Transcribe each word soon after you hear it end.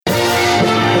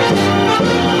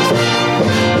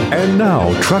And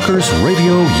now, Truckers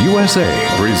Radio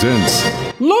USA presents...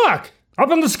 Look! Up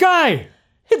in the sky!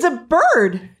 It's a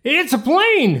bird! It's a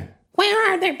plane!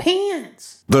 Where are their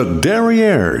pants? The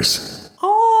Derrieres.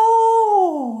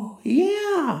 Oh,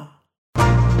 yeah.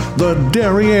 The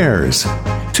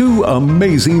Derrieres. Two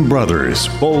amazing brothers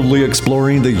boldly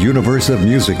exploring the universe of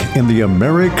music in the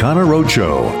Americana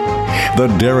Roadshow. The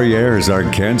Derrieres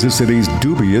are Kansas City's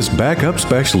dubious backup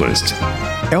specialists.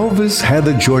 Elvis had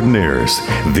the Jordanaires.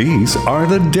 These are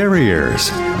the Derrieres.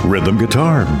 Rhythm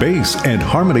guitar, bass, and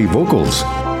harmony vocals.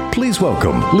 Please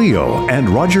welcome Leo and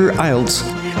Roger Iltz,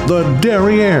 the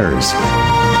Derrieres.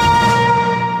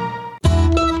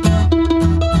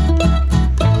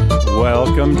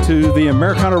 Welcome to the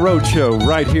Americana Roadshow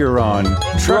right here on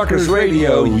Truckers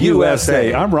Radio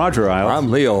USA. I'm Roger Iltz.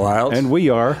 I'm Leo Iltz. And we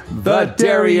are the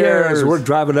Derrieres. We're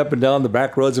driving up and down the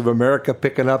back roads of America,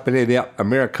 picking up any of the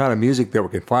Americana music that we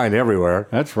can find everywhere.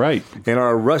 That's right. In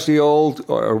our rusty old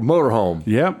motorhome.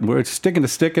 Yep, we're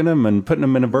sticking them and putting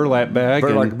them in a burlap bag.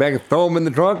 And throw them in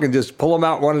the trunk and just pull them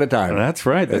out one at a time. That's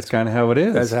right. That's kind of how it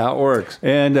is. That's how it works.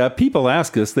 And people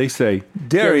ask us, they say,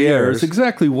 Derrieres.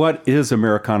 Exactly what is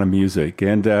Americana music?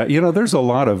 And, there's a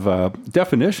lot of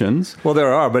definitions. Well,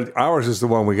 there are, but ours is the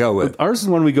one we go with. Ours is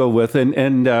the one we go with,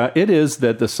 and it is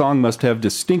that the song must have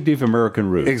distinctive American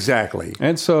roots. Exactly.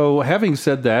 And so, having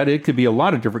said that, it could be a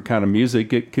lot of different kind of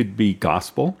music. It could be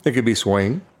gospel. It could be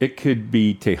swing. It could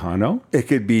be Tejano. It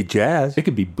could be jazz. It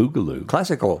could be boogaloo.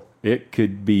 Classical. It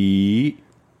could be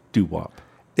doo-wop.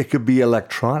 It could be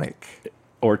electronic.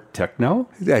 Or techno.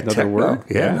 Another word.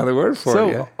 Yeah, another word for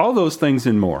it. So, all those things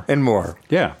and more. And more.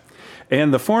 Yeah.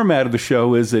 And the format of the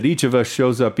show is that each of us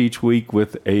shows up each week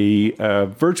with a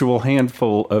virtual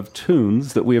handful of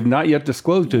tunes that we have not yet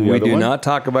disclosed to the other one. We do not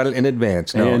talk about it in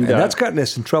advance. No. And that's gotten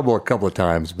us in trouble a couple of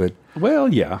times. But well,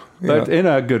 yeah, but in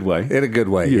a good way. In a good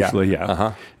way, usually, yeah.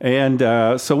 Uh-huh.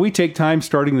 And so we take turns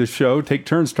starting the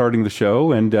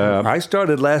show. And I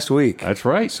started last week. That's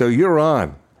right. So you're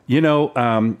on. You know,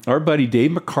 our buddy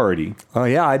Dave McCarty. Oh,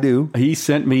 yeah, I do. He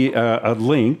sent me a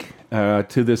link to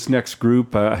this next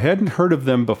group. I hadn't heard of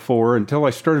them before until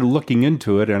I started looking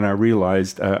into it, and I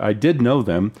realized I did know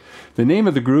them. The name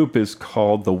of the group is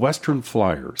called the Western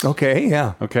Flyers. Okay,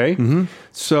 yeah. Okay? Mm-hmm.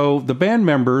 So the band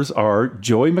members are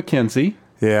Joey McKenzie.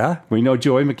 Yeah. We know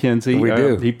Joey McKenzie. We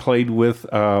do. He played with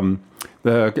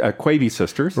the Quavy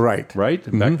sisters. Right. Right?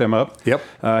 Mm-hmm. Back them up. Yep.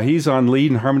 He's on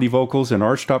lead and harmony vocals and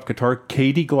archtop guitar.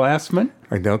 Katie Glassman.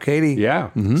 I know Katie.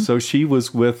 Yeah. Mm-hmm. So she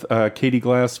was with Katie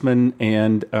Glassman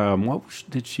and what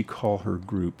did she call her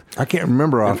group? I can't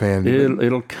remember offhand.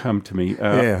 It'll come to me.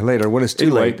 Later when it's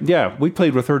too late. Yeah, we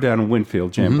played with her down in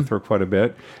Winfield, jammed with her quite a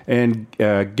bit. And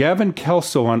Gavin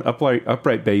Kelso on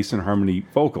upright bass and harmony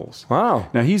vocals. Wow.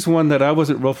 Now, he's one that I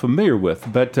wasn't real familiar with,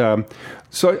 but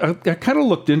so I kind of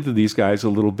looked into these guys a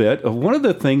little bit. One of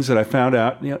the things that I found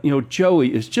out,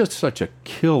 Joey is just such a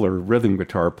killer rhythm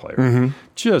guitar player,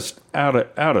 just out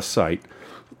of sight.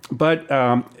 But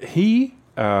he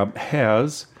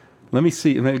has, let me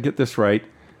get this right,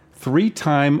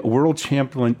 3-time world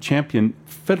champion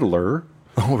fiddler.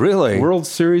 Oh, really? World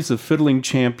Series of Fiddling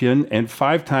champion and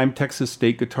 5-time Texas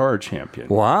State guitar champion.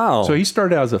 Wow. So he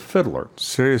started out as a fiddler.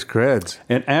 Serious creds.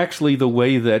 And actually the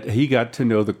way that he got to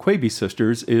know the Quavy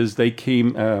sisters is they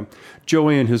came,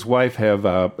 Joey and his wife have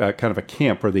kind of a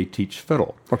camp where they teach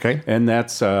fiddle. Okay. And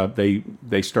that's,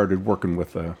 they started working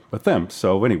with them.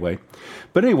 So anyway,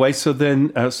 so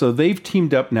they've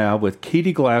teamed up now with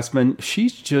Katie Glassman.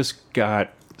 She's just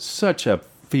got such a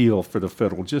feel for the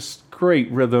fiddle, just great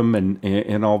rhythm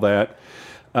and all that.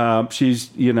 She's,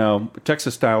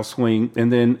 Texas style swing.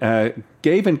 And then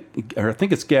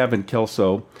Gavin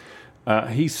Kelso,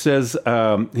 he says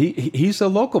he's a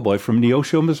local boy from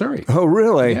Neosho, Missouri. Oh,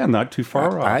 really? Yeah, not too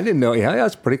far off. I didn't know. Yeah,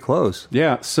 that's pretty close.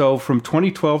 Yeah, so from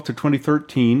 2012 to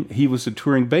 2013, he was a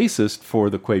touring bassist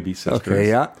for the Quavy sisters. Okay,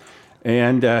 yeah.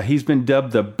 And he's been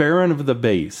dubbed the Baron of the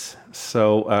Bass.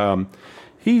 So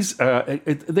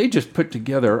they just put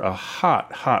together a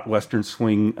hot Western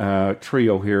swing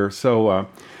trio here. So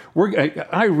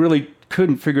I really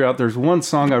couldn't figure out. There's one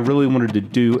song I really wanted to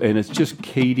do, and it's just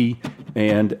Katie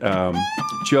and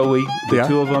Joey, the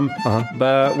two of them. Uh-huh.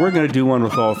 But we're going to do one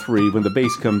with all three. When the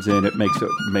bass comes in, it makes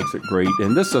it great.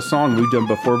 And this is a song we've done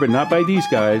before, but not by these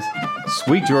guys.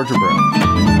 Sweet Georgia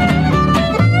Brown.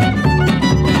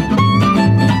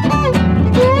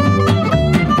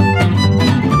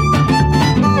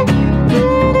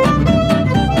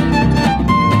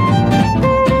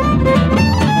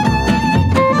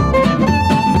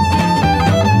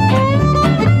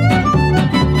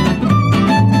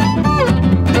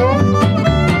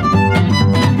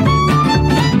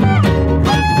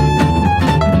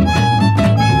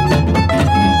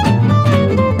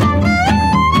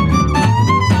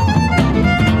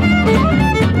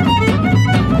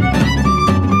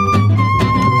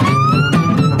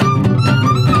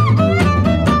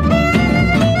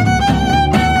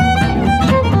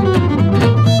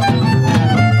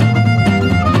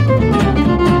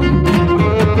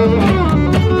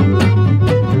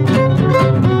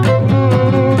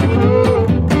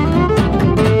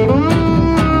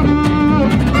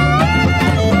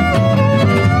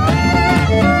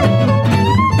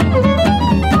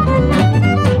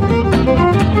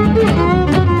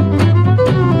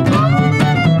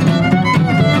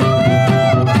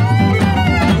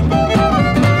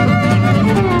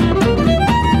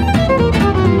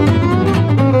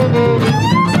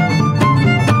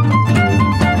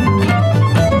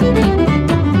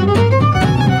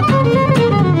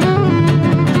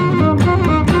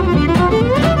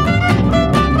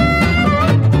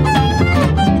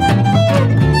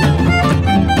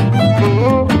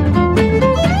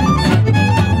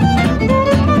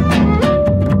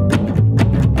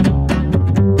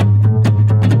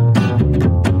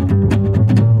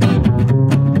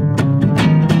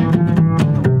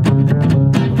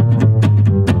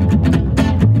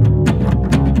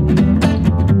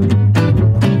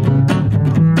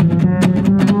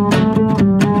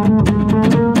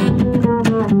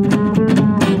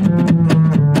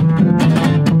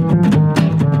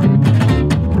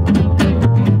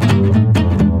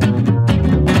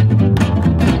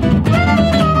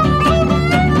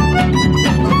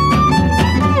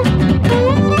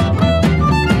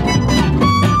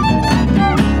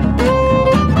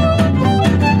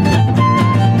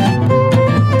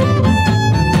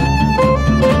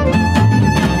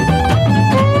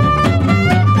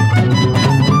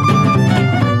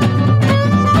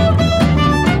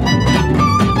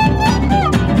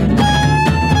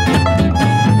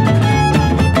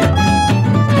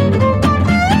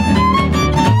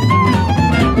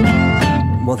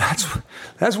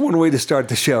 that's one way to start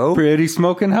the show. Pretty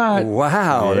smoking hot.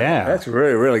 Wow. Yeah. That's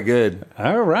really, really good.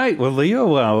 All right. Well,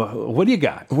 Leo, what do you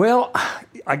got? Well,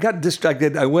 I got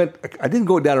distracted. I didn't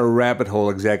go down a rabbit hole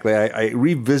exactly. I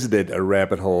revisited a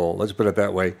rabbit hole. Let's put it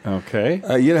that way. Okay.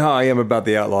 You know how I am about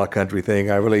the outlaw country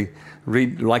thing. I really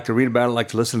like to read about it, like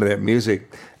to listen to that music.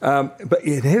 But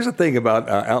here's the thing about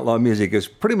outlaw music: it's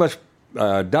pretty much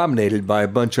dominated by a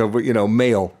bunch of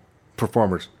male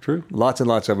performers. True. Lots and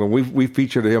lots of them. We've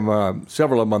featured him,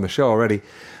 several of them on the show already.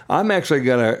 I'm actually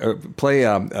going to play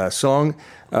a song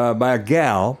by a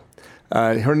gal.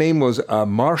 Her name was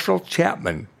Marshall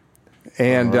Chapman,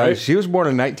 and she was born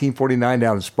in 1949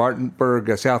 down in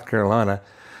Spartanburg, South Carolina.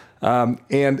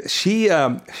 And she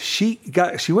went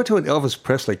to an Elvis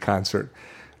Presley concert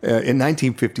in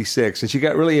 1956, and she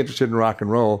got really interested in rock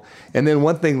and roll. And then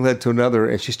one thing led to another,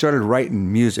 and she started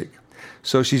writing music.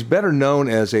 So she's better known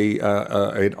as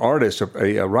an artist,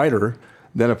 a writer,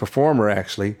 than a performer,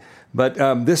 actually. But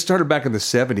this started back in the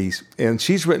 70s, and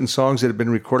she's written songs that have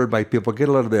been recorded by people. Get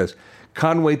a load of this: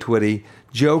 Conway Twitty,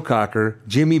 Joe Cocker,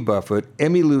 Jimmy Buffett,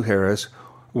 Emmylou Harris,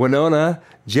 Winona,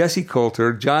 Jesse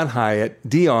Coulter, John Hyatt,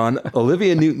 Dion,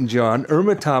 Olivia Newton-John,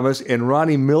 Irma Thomas, and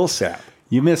Ronnie Millsap.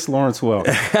 You miss Lawrence Welk.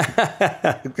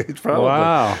 Probably.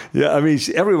 Wow. Yeah, I mean,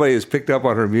 everybody has picked up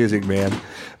on her music, man.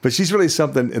 But she's really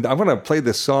something. And I'm going to play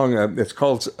this song. It's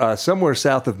called Somewhere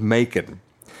South of Macon.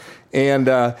 And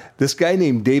this guy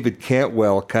named David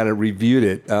Cantwell kind of reviewed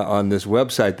it on this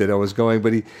website that I was going.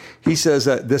 But he says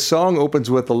this song opens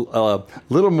with a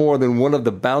little more than one of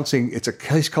the bouncing.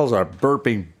 He calls it a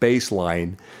burping bass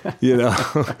line, and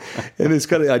it's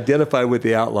kind of identified with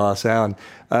the outlaw sound.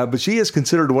 But she is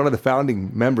considered one of the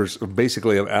founding members of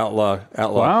outlaw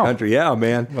Wow. country. Yeah,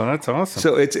 man. Well, that's awesome.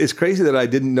 So it's crazy that I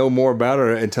didn't know more about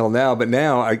her until now. But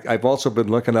now I've also been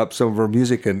looking up some of her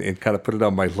music and kind of put it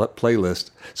on my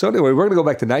playlist. So anyway, we're going to go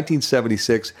back to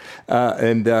 1976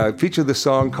 and feature the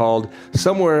song called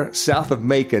Somewhere South of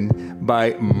Macon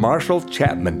by Marshall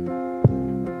Chapman.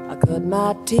 I cut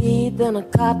my teeth in a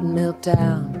cotton mill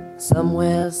town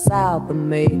somewhere south of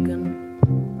Macon.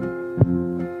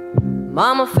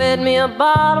 Mama fed me a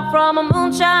bottle from a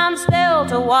moonshine still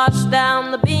to wash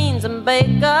down the beans and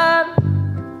bacon.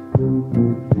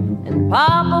 And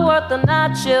Papa worked the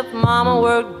night shift, Mama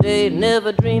worked day,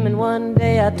 never dreaming one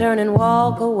day I'd turn and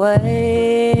walk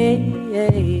away.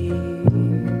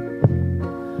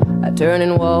 I'd turn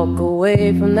and walk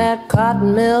away from that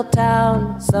cotton mill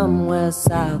town somewhere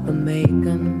south of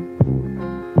Macon.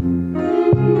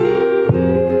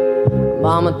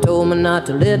 Mama told me not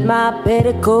to let my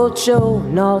petticoat show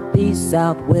northeast,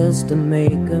 southwest of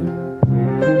Macon.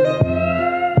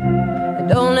 And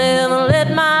don't ever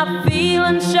let my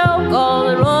feelings show,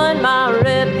 cause it ruined my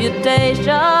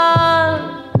reputation.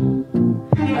 I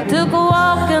took a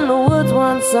walk in the woods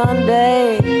one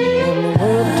Sunday, and the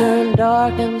world turned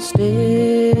dark and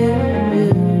still.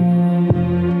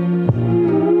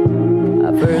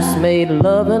 First made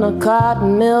love in a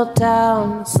cotton mill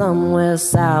town somewhere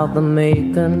south of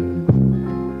Macon.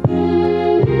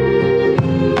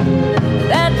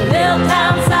 That mill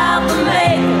town south of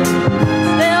Macon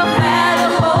still had a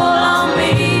hold on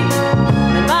me.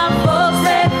 And my folks,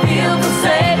 they feel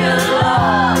forsaken,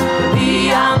 Lord. To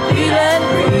me, I'm feeling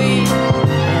free.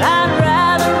 And I'd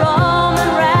rather roam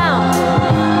around,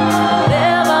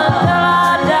 live until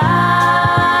I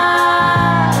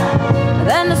die,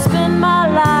 than to spend my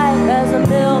life as a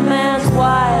millman's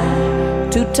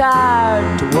wife, too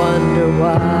tired to wonder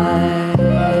why.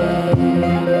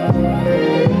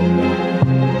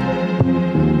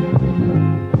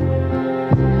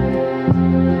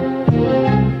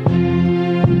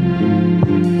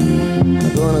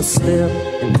 I'm gonna slip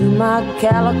into my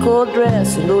calico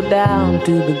dress and go down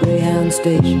to the Greyhound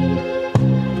station.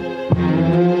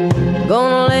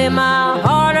 Gonna lay my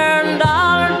hard-earned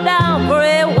dollar down for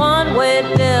a one-way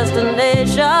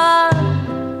destination.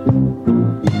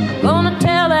 Gonna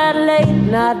tell that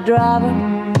late-night driver,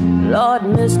 Lord,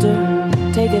 mister,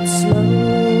 take it slow,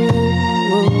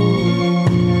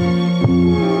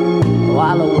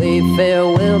 while I wave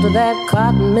farewell to that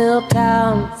cotton mill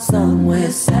town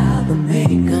somewhere south of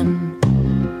Macon.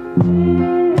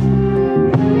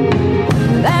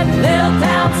 That mill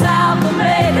town south of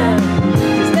Macon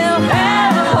still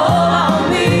has a hold on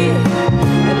me,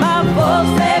 and my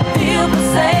folks, they feel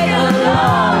forsaken,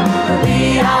 Lord. For me,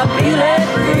 I'm feeling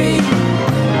free.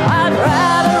 I'd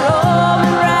rather roam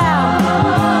around,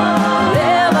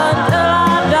 live until I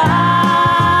die,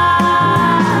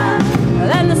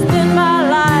 than to spend my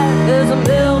life as a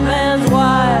millman's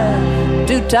wife,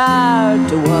 too tired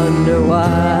to wonder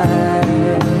why.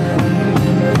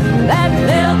 That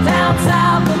mill town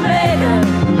south of Macon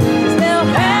still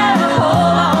has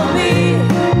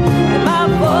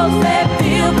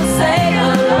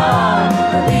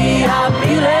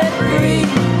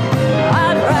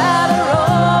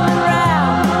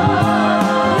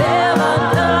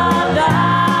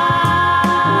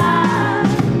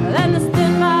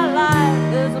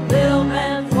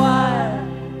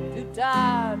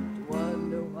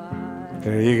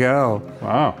There you go.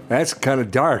 Wow. That's kind of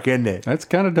dark, isn't it? That's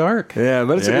kind of dark. Yeah,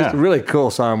 but it's a really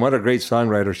cool song. What a great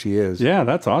songwriter she is. Yeah,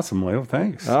 that's awesome, Leo.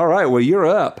 Thanks. All right, well, you're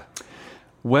up.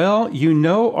 Well, you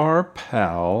know our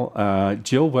pal,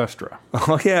 Jill Westra.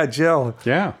 Oh, yeah, Jill.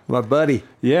 Yeah. My buddy.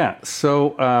 Yeah.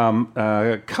 So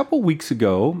a couple weeks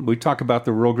ago, we talked about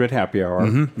the Rural Grit Happy Hour.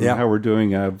 Mm-hmm. Yeah. How we're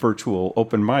doing a virtual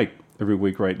open mic every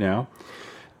week right now.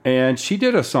 And she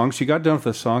did a song. She got done with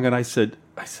a song, and I said,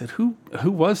 who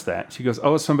was that? She goes,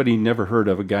 oh, somebody you never heard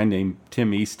of, a guy named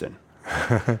Tim Easton.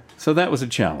 So that was a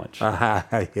challenge.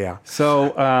 Yeah.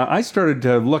 So I started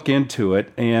to look into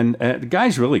it, and the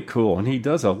guy's really cool, and he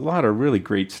does a lot of really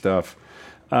great stuff.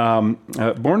 Born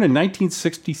in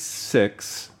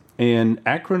 1966 in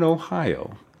Akron,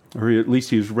 Ohio, or at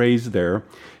least he was raised there.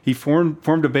 He formed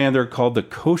a band there called the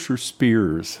Kosher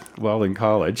Spears while in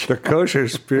college. The Kosher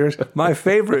Spears, my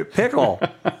favorite pickle.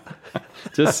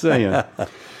 Just saying.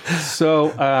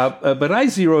 So, but I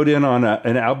zeroed in on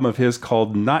an album of his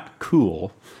called Not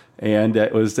Cool, and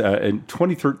it was in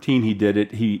 2013 he did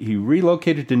it. He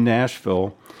relocated to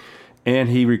Nashville, and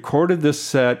he recorded this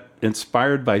set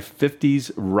inspired by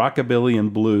 50s rockabilly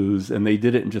and blues, and they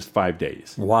did it in just 5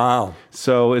 days. Wow.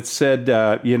 So it said,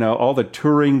 all the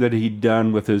touring that he'd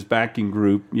done with his backing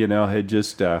group, had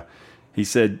just... He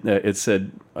said,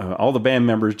 all the band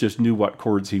members just knew what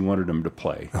chords he wanted them to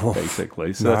play,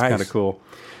 basically. So nice. That's kind of cool.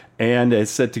 And it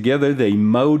said together they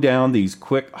mow down these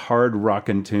quick, hard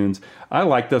rockin' tunes. I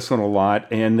like this one a lot.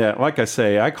 And like I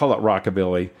say, I call it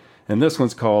rockabilly. And this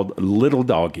one's called Little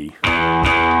Doggy.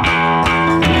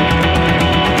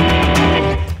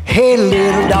 Hey,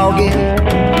 little doggy,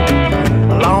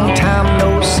 long time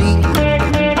no see.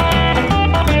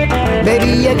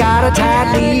 Baby, you got a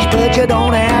tight leash, but you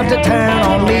don't have to turn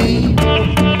on me.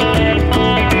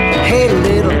 Hey,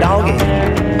 little doggy,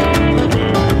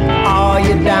 are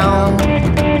you down?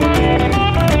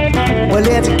 Well,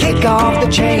 let's kick off the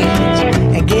chains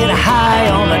and get high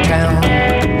on the town.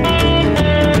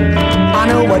 I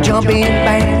know a jumping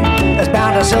band that's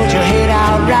bound to sort your head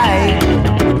out right.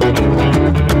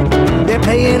 They're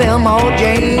playing Elmore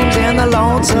James and the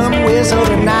Lonesome Whistle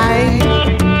tonight.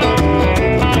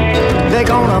 They're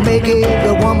gonna make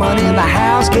every woman in the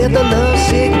house get the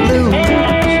lovesick blues.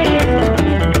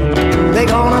 They're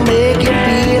gonna make you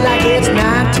feel like it's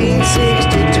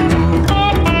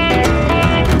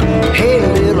 1962. Hey,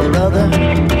 little brother,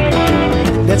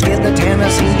 let's get the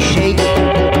Tennessee shake.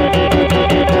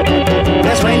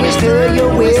 That's when you stir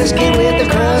your whiskey with the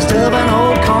crust of an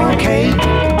old corn cake.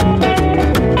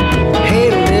 Hey,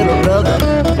 little brother,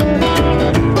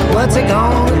 what's it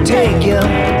gonna take you?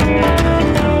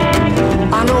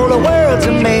 I know the world's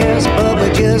a mess, but we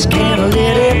just can't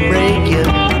let it break you.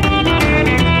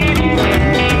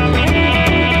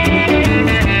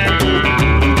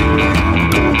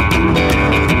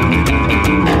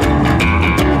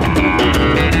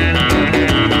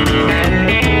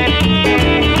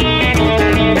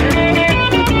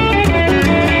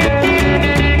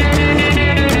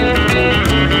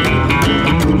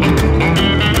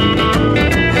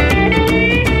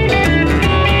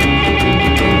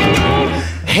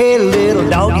 Hey, little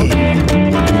doggy,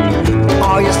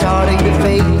 are you starting to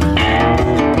fade?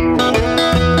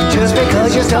 Just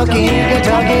because you're stuck in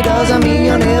Kentucky doesn't mean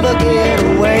you'll never get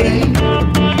away.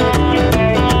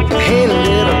 Hey,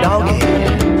 little doggy,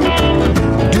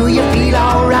 do you feel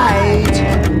alright?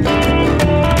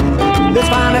 Let's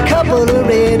find a couple of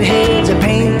redheads and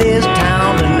paint this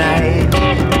town tonight.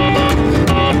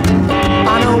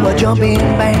 I know a jumping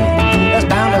band that's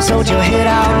bound to sort your head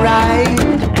out right.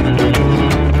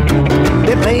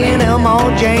 They're playing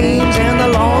Elmore James and the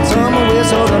Lonesome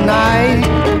Whistle tonight.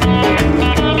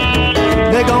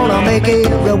 They're gonna make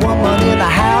every woman in the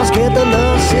house get the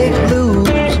lovesick blues.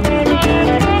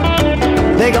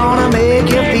 They're gonna make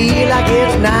you feel like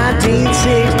it's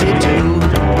 1962.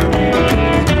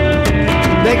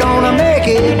 They're gonna make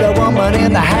every woman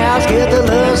in the house get the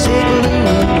lovesick blues.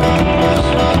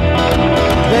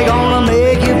 They're gonna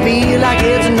make you feel like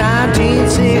it's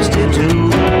 1962.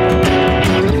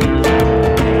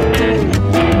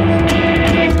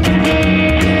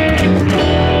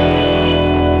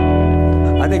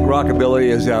 Rockabilly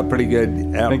is pretty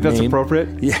good. I think that's name.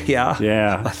 appropriate. Yeah.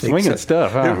 Yeah. I think Swinging so.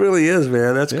 stuff, huh? It really is,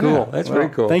 man. That's cool. Yeah. That's Well, very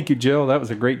cool. Thank you, Jill. That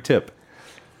was a great tip.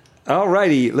 All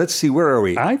righty. Let's see. Where are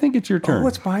we? I think it's your turn. Oh,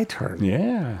 it's my turn.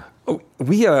 Yeah. Oh,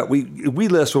 we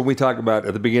list when we talk about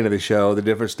at the beginning of the show the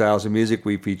different styles of music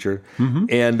we feature,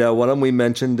 and one of them we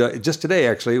mentioned just today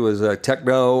actually was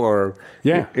techno or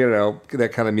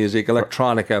that kind of music,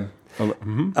 electronica.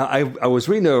 I was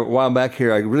reading a while back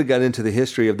here, I really got into the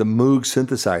history of the Moog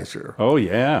synthesizer. Oh,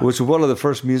 yeah. Which was one of the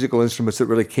first musical instruments that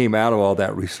really came out of all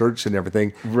that research and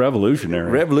everything.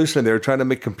 Revolutionary. They were trying to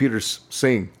make computers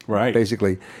sing, right?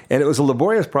 Basically. And it was a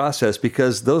laborious process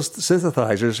because those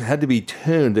synthesizers had to be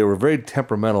tuned. They were very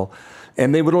temperamental,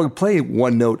 and they would only play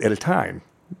one note at a time.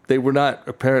 They were not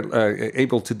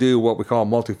able to do what we call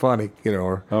multiphonic,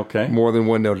 or more than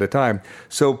one note at a time.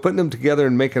 So putting them together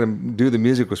and making them do the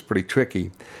music was pretty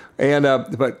tricky. And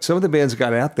but some of the bands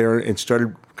got out there and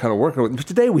started kind of working with it.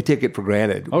 Today we take it for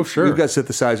granted. Oh, sure. We've got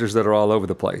synthesizers that are all over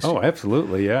the place. Oh,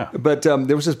 absolutely, yeah. But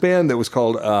there was this band that was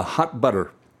called Hot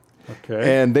Butter.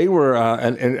 Okay. And they were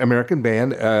an American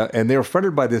band, and they were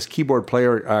fronted by this keyboard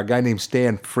player, a guy named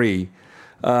Stan Free.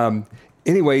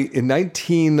 Anyway, in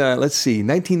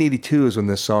 1982 is when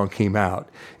this song came out.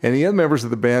 And the other members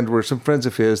of the band were some friends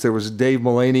of his. There was Dave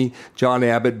Mulaney, John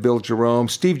Abbott, Bill Jerome,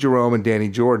 Steve Jerome, and Danny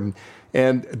Jordan.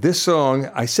 And this song,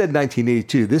 I said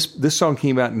 1982. This song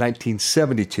came out in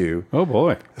 1972. Oh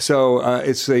boy! So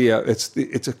it's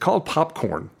called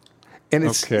Popcorn, and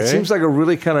it seems like a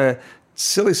really kind of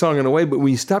silly song in a way. But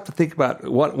when you stop to think about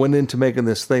what went into making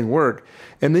this thing work,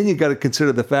 and then you got to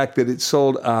consider the fact that it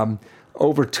sold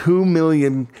over 2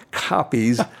 million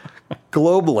copies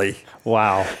globally.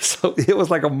 Wow. So it was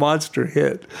like a monster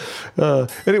hit.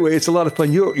 Anyway, it's a lot of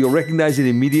fun. You'll recognize it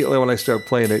immediately when I start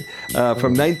playing it.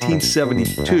 From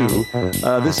 1972,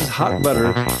 this is Hot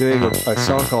Butter doing a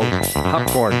song called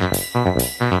Popcorn.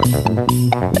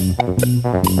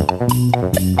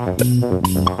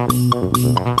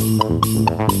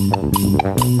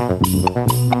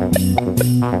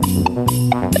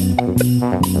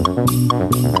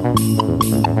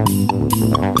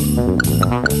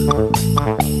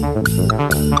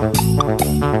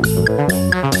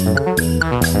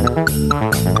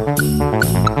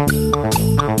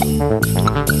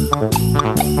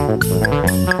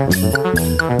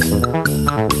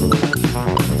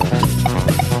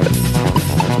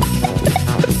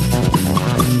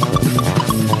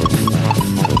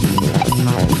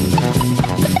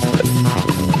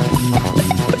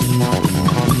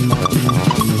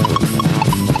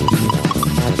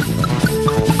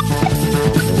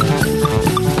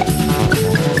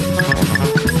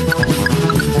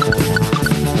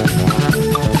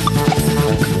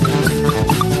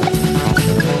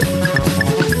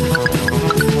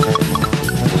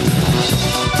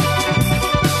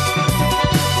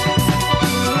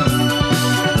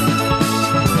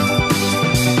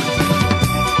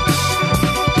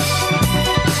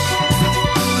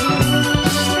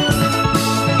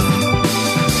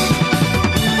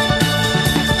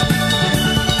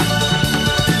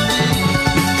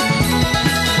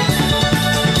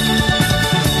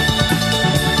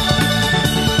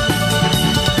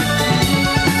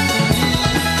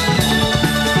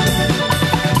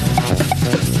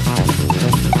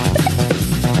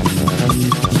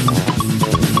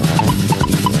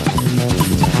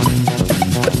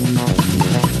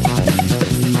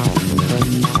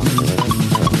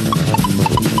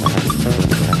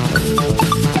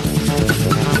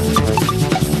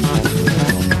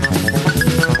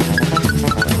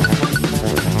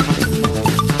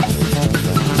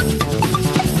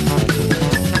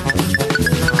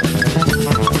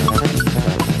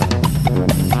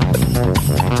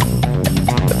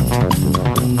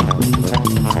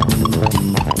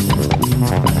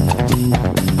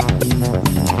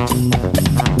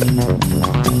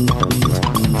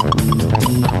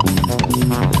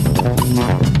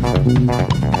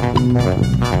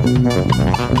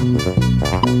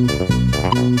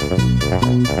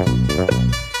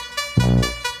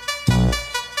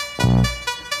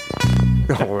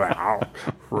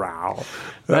 Wow.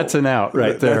 That's an out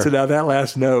right there. That's an out. That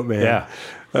last note, man. Yeah.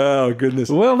 Oh, goodness.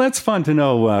 Well, that's fun to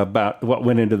know about what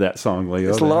went into that song, Leo.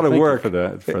 It's a lot of work for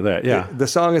that. Yeah. The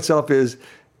song itself is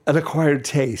an acquired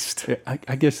taste.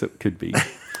 I guess it could be.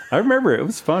 I remember it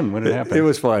was fun when it happened. It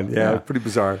was fun. Yeah, pretty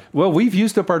bizarre. Well, we've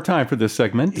used up our time for this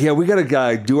segment. Yeah, we got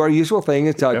to do our usual thing.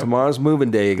 It's tomorrow's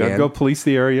moving day again. Go police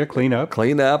the area, clean up,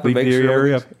 leave and make the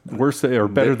area worse or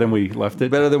better than we left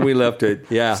it. Better than we left it.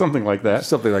 Yeah, something like that.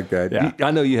 Something like that. Yeah.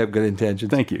 I know you have good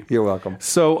intentions. Thank you. You're welcome.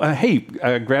 So, hey,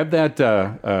 grab that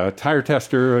tire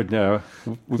tester. And,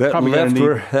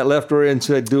 that left rear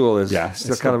inside dual is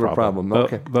still kind of a problem.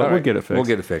 Okay, but we'll get it fixed. We'll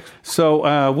get it fixed.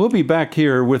 So we'll be back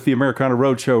here with the Americana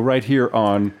Roadshow right here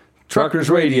on Truckers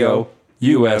Radio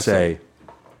USA.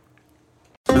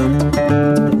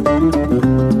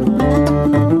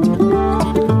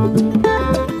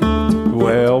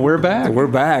 Well, we're back. We're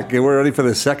back, and we're ready for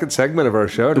the second segment of our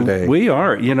show today. We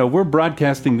are. We're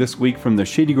broadcasting this week from the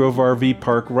Shady Grove RV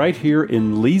Park right here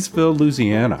in Leesville,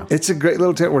 Louisiana. It's a great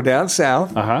little tent. We're down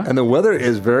south, and the weather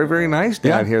is very, very nice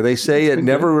down here. They say it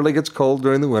never really gets cold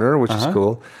during the winter, which is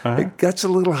cool. It gets a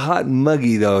little hot and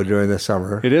muggy, though, during the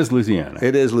summer. It is Louisiana.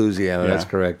 It is Louisiana. That's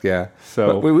correct, yeah.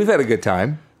 So but we've had a good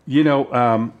time.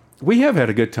 We have had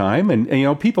a good time,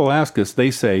 and people ask us,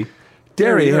 they say,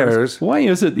 Derrieres, why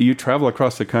is it that you travel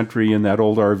across the country in that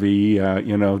old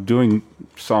RV, doing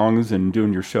songs and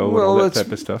doing your show and all that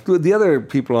type of stuff? The other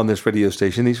people on this radio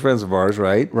station, these friends of ours,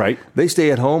 right? Right. They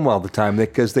stay at home all the time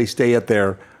because they stay at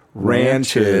their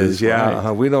ranches. Yeah,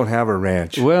 right. We don't have a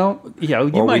ranch. Well,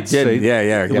 you might say.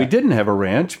 Yeah. We didn't have a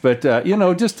ranch, but,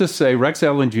 just to say, Rex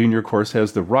Allen Jr., of course,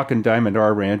 has the Rock and Diamond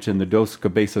R Ranch in the Dos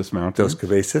Cabezas Mountains. Dos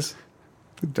Cabezas?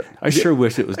 I sure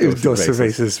wish it was Dos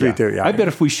Cervezas. Me too, yeah. I bet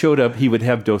if we showed up, he would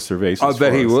have Dos Cervezas. I'll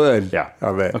bet he would. Yeah.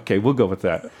 I'll bet. Okay, we'll go with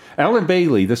that. Alan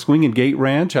Bailey, the Swing and Gate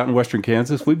Ranch out in western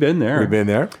Kansas. We've been there. We've been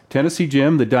there. Tennessee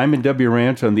Jim, the Diamond W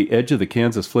Ranch on the edge of the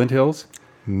Kansas Flint Hills.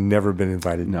 Never been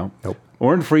invited. No. Nope.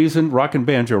 Orrin Friesen, Rock and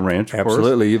Banjo Ranch, of course.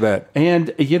 Absolutely, you bet.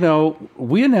 And,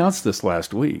 we announced this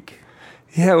last week.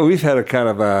 Yeah, well, we've had a kind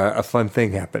of a fun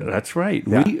thing happen. That's right.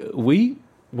 Yeah. We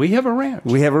have a ranch.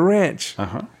 We have a ranch.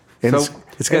 Uh-huh. And so,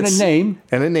 it's got a name.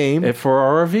 And a name. For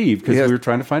our RV, because we were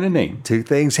trying to find a name. Two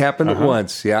things happened at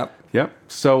once, yep. Yep.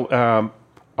 So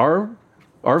our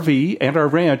RV and our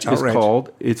ranch is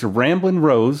called, it's Ramblin'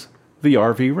 Rose, the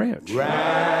RV Ranch.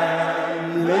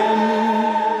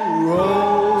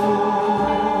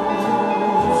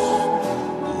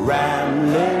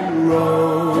 Ramblin'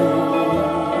 Rose.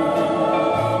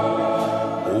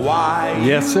 Why?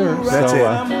 Yes, sir. That's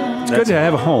it. It's good to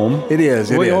have a home. It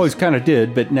is. We always kind of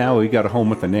did, but now we got a home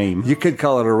with a name. You could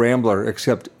call it a Rambler,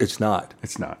 except it's not.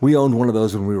 It's not. We owned one of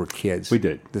those when we were kids. We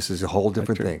did. This is a whole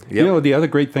different thing. Yep. You know the other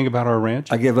great thing about our ranch?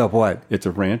 I give up what? It's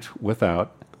a ranch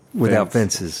without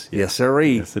fences. Yes,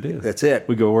 sirree. Yes, it is. That's it.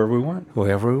 We go wherever we want.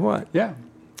 Wherever we want. Yeah.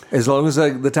 As long as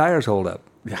the tires hold up.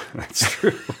 Yeah, that's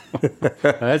true.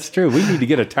 That's true. We need to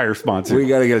get a tire sponsor. We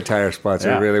got to get a tire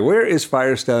sponsor, really. Where is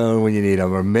Firestone when you need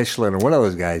them, or Michelin, or one of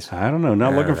those guys? I don't know.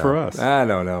 Not looking for us. I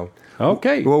don't know.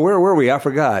 Okay. Well, where were we? I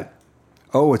forgot.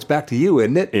 Oh, it's back to you,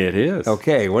 isn't it? It is.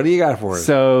 Okay, what do you got for us?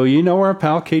 So, our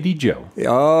pal Katie Joe.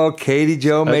 Oh, Katie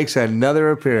Joe makes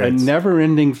another appearance. A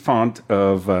never-ending font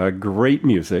of great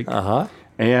music. Uh-huh.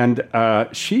 And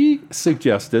she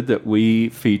suggested that we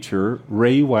feature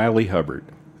Ray Wiley Hubbard.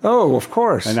 Oh, of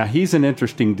course. And now he's an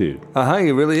interesting dude.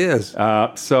 He really is.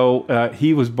 So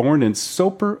he was born in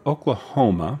Soper,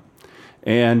 Oklahoma.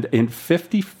 And in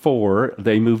 1954,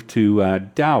 they moved to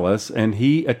Dallas, and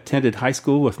he attended high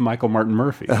school with Michael Martin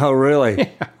Murphey. Oh, really?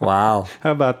 Yeah. Wow. How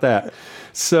about that?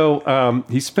 So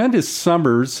he spent his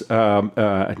summers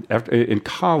in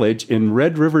college in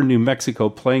Red River, New Mexico,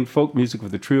 playing folk music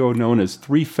with a trio known as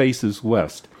Three Faces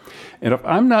West. And if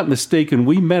I'm not mistaken,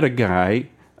 we met a guy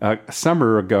a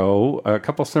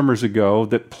couple summers ago,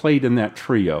 that played in that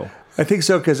trio. I think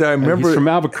so, because I remember... He's from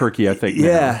Albuquerque, I think.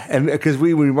 Yeah, and because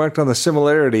we remarked on the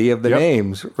similarity of the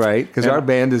names, right? Because our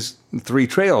band is Three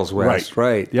Trails West,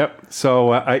 right? Yep.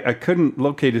 So I couldn't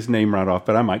locate his name right off,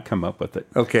 but I might come up with it.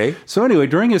 Okay. So anyway,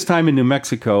 during his time in New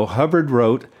Mexico, Hubbard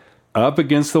wrote Up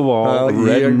Against the Wall,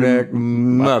 Redneck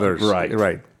Mothers.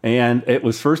 Right. And it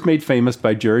was first made famous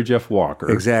by Jerry Jeff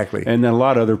Walker. Exactly. And then a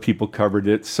lot of other people covered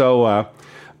it. So...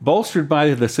 bolstered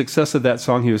by the success of that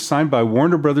song, he was signed by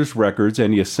Warner Brothers Records,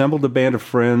 and he assembled a band of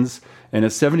friends, and in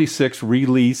 1976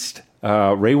 released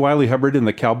Ray Wiley Hubbard and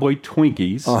the Cowboy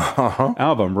Twinkies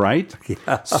album, right?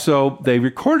 Yeah. So they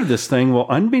recorded this thing. Well,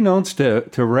 unbeknownst to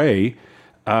Ray,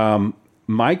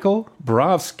 Michael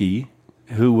Brovsky,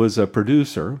 who was a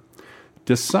producer,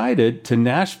 decided to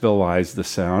Nashville-ize the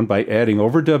sound by adding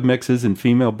overdub mixes and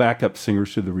female backup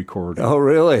singers to the recording. Oh,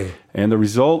 really? And the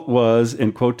result was,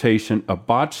 in quotation, a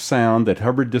botched sound that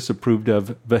Hubbard disapproved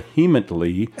of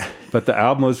vehemently, but the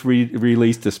album was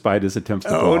released despite his attempts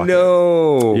to block Oh,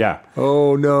 no. it. Yeah.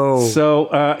 Oh, no. So,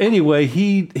 anyway,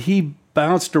 he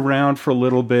bounced around for a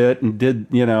little bit and did,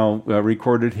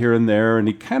 recorded here and there, and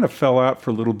he kind of fell out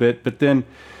for a little bit, but then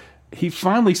he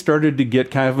finally started to get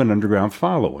kind of an underground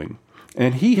following.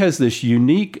 And he has this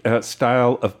unique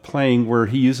style of playing where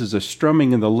he uses a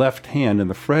strumming in the left hand and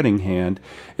the fretting hand.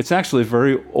 It's actually a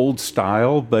very old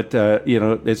style, but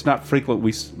it's not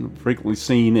frequently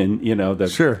seen in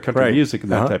the country music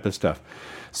and that type of stuff.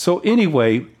 So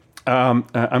anyway, I'm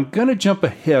going to jump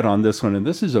ahead on this one, and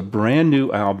this is a brand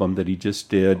new album that he just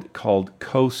did called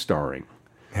Co-Starring.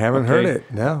 Haven't heard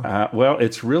it. No. Well,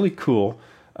 it's really cool.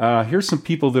 Here's some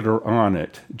people that are on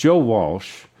it: Joe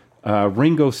Walsh.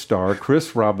 Ringo Starr,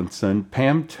 Chris Robinson,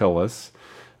 Pam Tillis,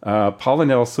 Paula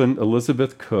Nelson,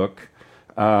 Elizabeth Cook,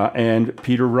 and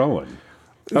Peter Rowan,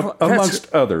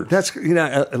 amongst others. That's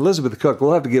Elizabeth Cook.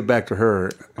 We'll have to get back to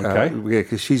her, Okay.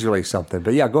 Because she's really something.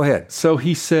 But yeah, go ahead. So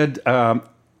he said,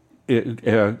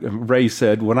 Ray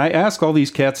said, when I asked all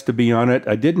these cats to be on it,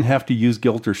 I didn't have to use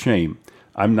guilt or shame.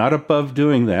 I'm not above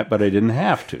doing that, but I didn't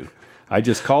have to. I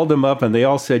just called them up and they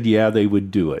all said, yeah, they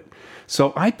would do it.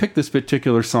 So I picked this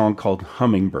particular song called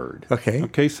Hummingbird.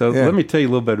 Okay. So let me tell you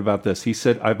a little bit about this. He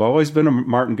said, I've always been a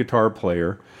Martin guitar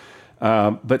player,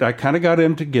 but I kind of got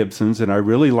into Gibsons, and I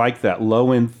really like that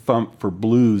low-end thump for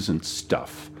blues and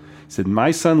stuff. He said,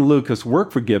 my son Lucas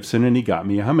worked for Gibson, and he got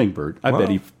me a Hummingbird. I bet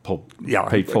he paid full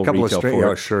retail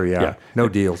for it. Sure, yeah. No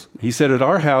deals. He said, at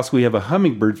our house, we have a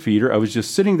hummingbird feeder. I was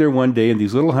just sitting there one day, and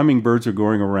these little hummingbirds are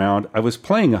going around. I was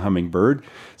playing a hummingbird,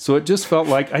 so it just felt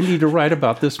like I need to write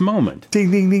about this moment.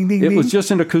 Ding, ding, ding, ding, It ding. was just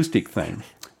an acoustic thing.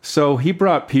 So he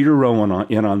brought Peter Rowan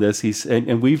in on this.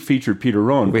 And we've featured Peter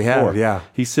Rowan before. We have, yeah.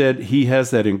 He said he has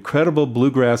that incredible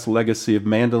bluegrass legacy of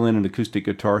mandolin and acoustic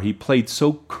guitar. He played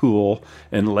so cool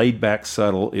and laid back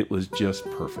subtle. It was just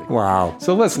perfect. Wow.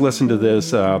 So let's listen to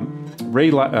this.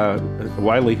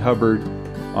 Wiley Hubbard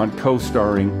on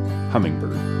co-starring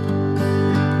Hummingbird.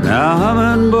 Now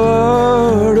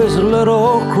hummingbird is a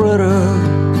little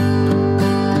critter.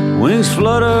 Wings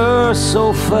flutter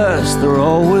so fast they're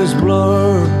always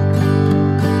blurred.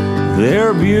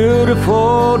 They're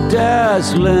beautiful,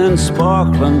 dazzling,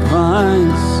 sparkling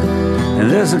pines. And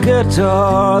there's a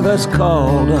guitar that's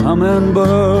called a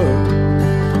hummingbird.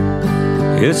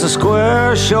 It's a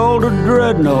square-shouldered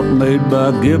dreadnought made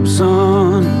by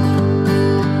Gibson.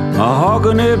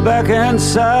 Mahogany back and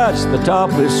sides, the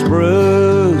top is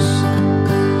spruce.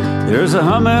 There's a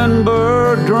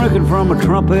hummingbird drinking from a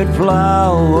trumpet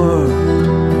flower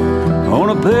on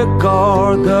a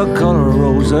pickguard the color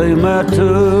rose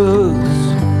mattoos.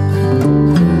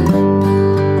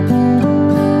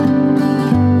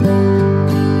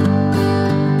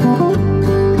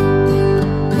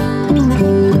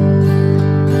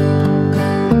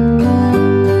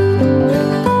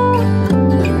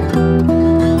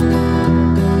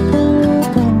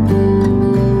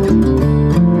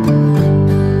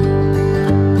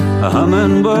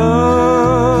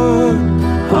 Hummingbird,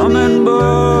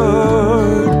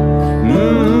 hummingbird,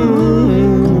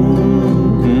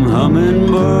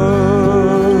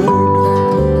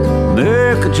 hummingbird,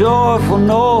 make a joyful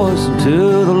noise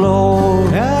unto the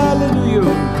Lord. Hallelujah.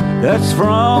 That's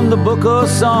from the book of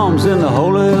Psalms in the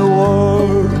Holy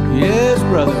Word. Yes,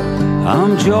 brother.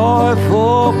 I'm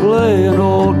joyful playing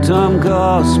old time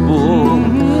gospel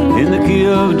in the key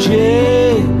of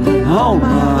J on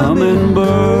my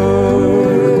hummingbird.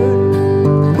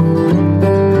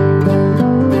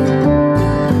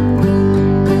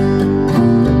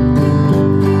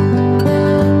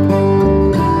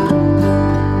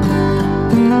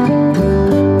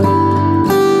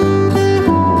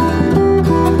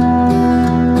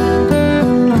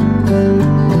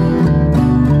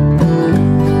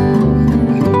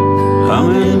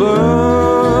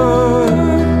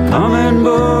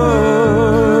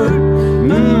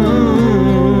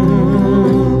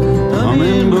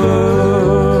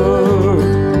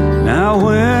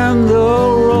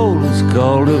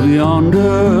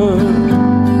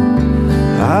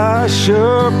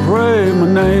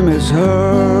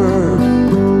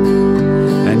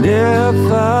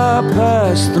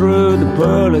 Through the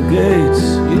pearly gates,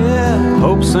 yeah.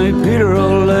 Hope St. Peter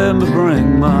will let me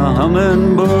bring my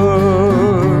hummingbird.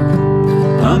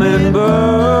 Hummingbird,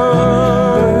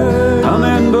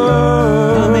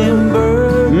 hummingbird,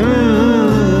 hummingbird,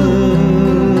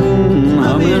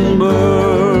 hummingbird,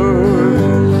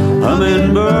 hummingbird,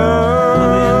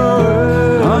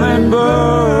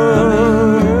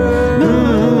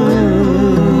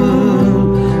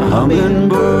 hummingbird,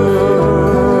 hummingbird.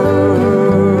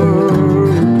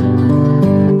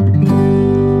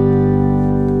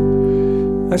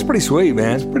 That's pretty sweet,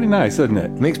 man. It's pretty nice, isn't it?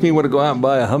 Makes me want to go out and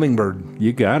buy a hummingbird.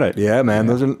 You got it. Yeah, man.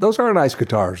 Those are nice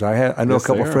guitars. I know Yes, a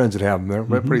couple they are. friends that have them.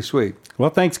 They're pretty sweet. Well,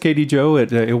 thanks, Katie Joe.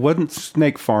 It wasn't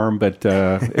Snake Farm, but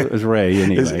it was Ray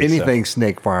anyway. Is anything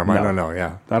Snake Farm? I No. don't know.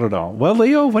 Yeah. Not at all. Well,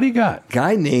 Leo, what do you got?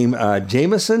 Guy named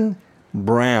Jameson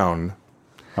Brown,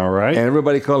 All right. and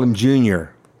everybody called him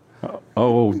Junior.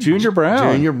 Oh, Junior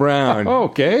Brown. Junior Brown.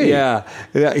 Okay. Yeah.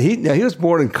 He was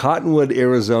born in Cottonwood,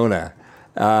 Arizona,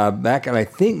 back in, I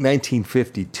think,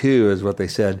 1952 is what they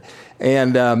said.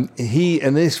 And at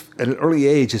an early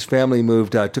age, his family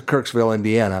moved to Kirksville,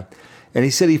 Indiana. And he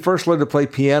said he first learned to play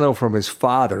piano from his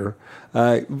father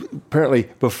apparently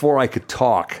before I could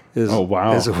talk is Oh,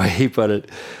 wow. is the way he put it.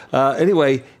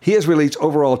 Anyway, he has released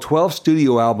overall 12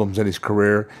 studio albums in his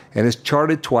career and has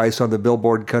charted twice on the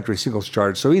Billboard Country Singles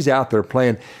Chart. So he's out there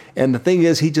playing. And the thing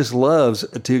is, he just loves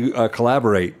to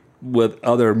collaborate with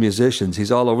other musicians.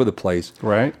 He's all over the place.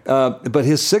 Right. But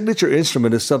his signature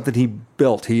instrument is something he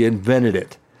built. He invented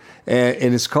it.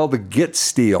 And it's called the Git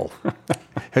Steel.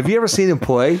 Have you ever seen him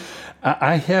play?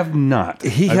 I have not.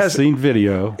 I've seen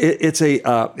video. It's a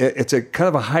kind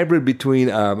of a hybrid between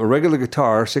a regular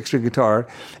guitar, 6-string guitar,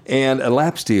 and a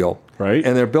lap steel. Right.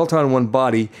 And they're built on one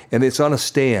body, and it's on a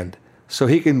stand. So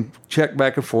he can check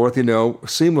back and forth,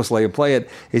 seamlessly and play it.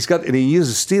 And he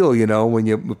uses steel, when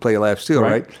you play a lap steel,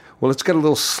 right? Well, it's got a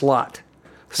little slot.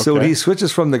 So when he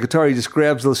switches from the guitar, he just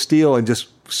grabs the steel and just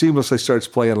seamlessly starts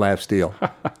playing lap steel.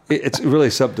 It's really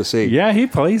something to see. Yeah, he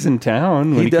plays in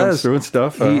town when he comes through and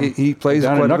stuff. He plays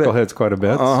down quite at a bit. Knuckleheads quite a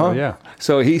bit. So, yeah.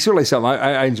 So he's really something.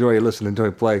 I enjoy listening to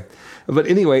him play. But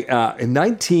anyway, in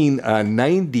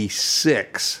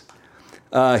 1996,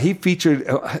 he featured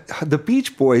the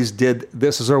Beach Boys. Did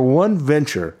this as their one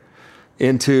venture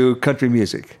into country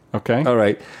music. Okay. All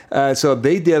right. So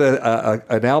they did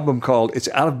an album called it's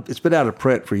been out of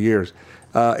print for years.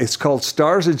 It's called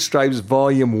Stars and Stripes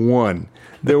Volume 1.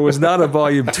 There was not a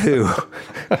Volume 2.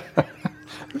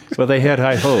 Well, they had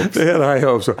high hopes. They had high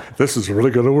hopes. So this is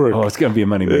really going to work. Oh, it's going to be a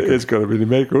moneymaker. It's going to be the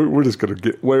maker. We're just going to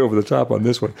get way over the top on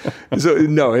this one. So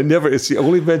no, it's the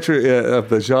only venture of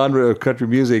the genre of country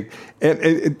music.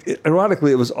 And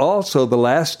ironically, it was also the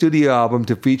last studio album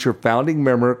to feature founding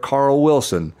member Carl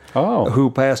Wilson, who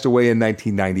passed away in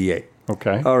 1998.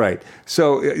 Okay. All right.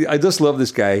 So I just love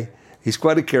this guy. He's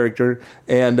quite a character.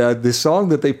 And the song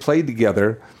that they played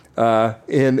together,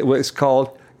 it's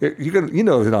called, you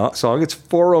know the song, it's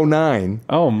 409.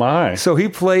 Oh, my. So he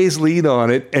plays lead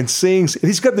on it and sings. And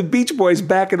he's got the Beach Boys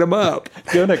backing him up.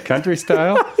 Doing it country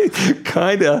style?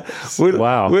 Kind of.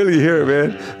 Wow. Wait till you hear it,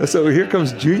 man. So here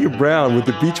comes Junior Brown with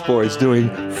the Beach Boys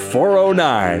doing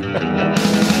 409.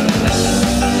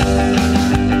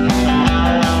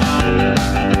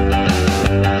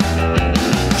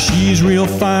 She's real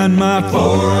fine, my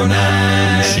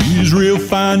 409. She's real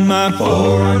fine, my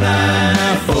 409.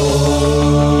 My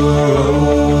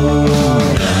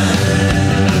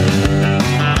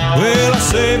 409. Well, I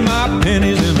save my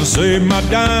pennies and I save my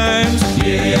dimes.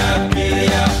 Giddy up,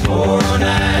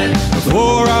 409.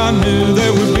 Before I knew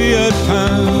there would be a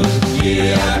time.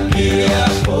 Giddy up,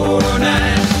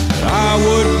 409. I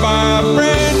would buy a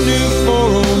brand new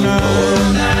 409.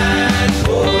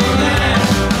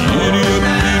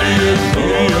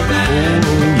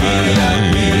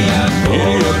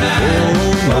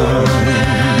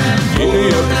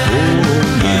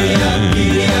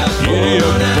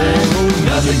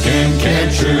 Nothing can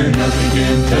catch her, nothing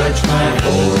can touch my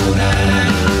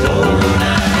 409,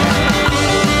 409.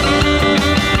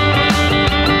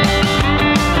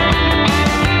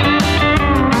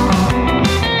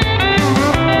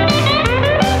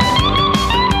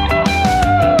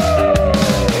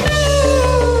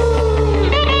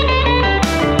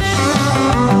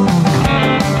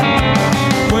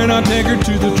 When I take her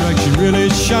to the track, she really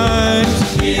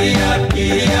shines. Giddy up,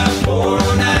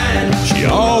 409. She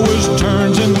always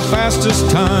turns in the fastest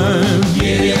time.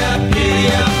 Giddy up,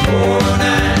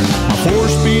 409. My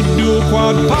 4-speed dual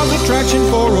quad positive traction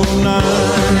 409.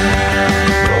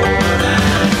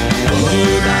 409.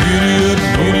 Giddy up,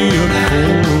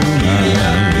 409. Giddy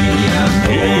up,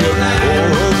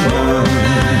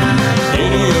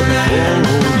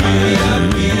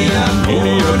 409. Giddy up,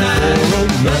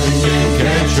 409. Nothing can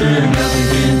catch her, nothing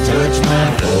can touch my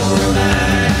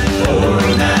 409, 409,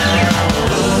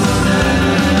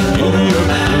 409. Giddy up,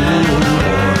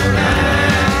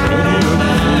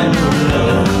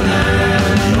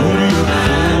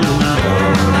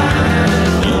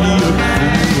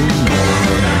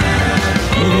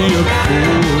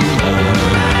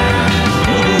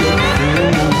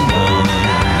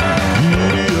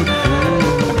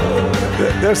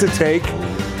 409. There's a take.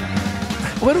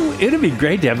 It'd be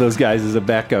great to have those guys as a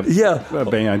backup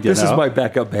band. This is my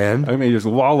backup band. I mean, just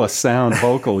wall of sound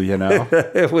vocal,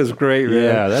 It was great, man.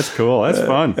 Yeah, that's cool. That's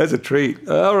fun. That's a treat.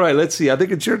 All right, let's see. I think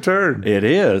it's your turn. It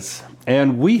is.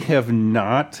 And we have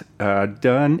not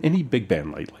done any big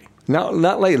band lately. No,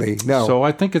 not lately, no. So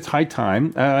I think it's high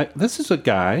time. This is a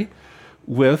guy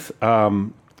with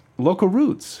local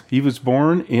roots. He was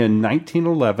born in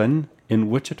 1911 in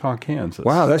Wichita, Kansas.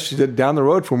 Wow, that's down the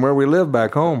road from where we live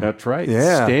back home. That's right.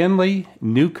 Yeah. Stanley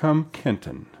Newcomb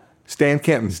Kenton. Stan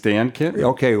Kenton. Stan Kenton.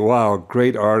 Okay, wow,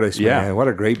 great artist, Yeah. man. What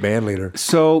a great band leader.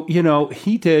 So,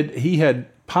 he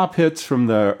had pop hits from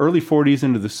the early 40s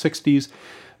into the 60s.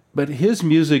 but his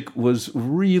music was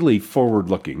really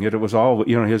forward-looking. It was all,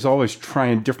 he was always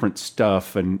trying different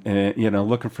stuff and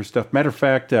looking for stuff. Matter of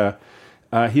fact,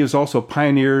 he was also a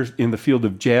pioneer in the field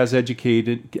of jazz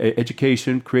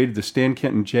education, created the Stan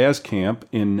Kenton Jazz Camp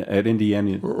at Indiana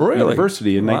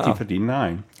University in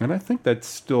 1959. And I think that's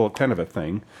still kind of a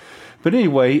thing. But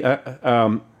anyway,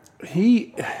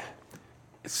 he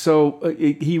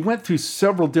went through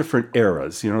several different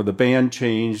eras. The band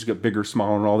changed, got bigger,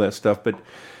 smaller, and all that stuff. But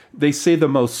they say the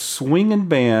most swinging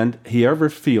band he ever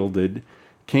fielded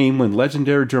came when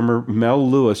legendary drummer Mel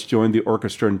Lewis joined the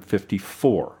orchestra in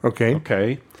 1954.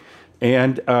 Okay.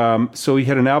 And so he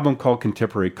had an album called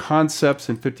Contemporary Concepts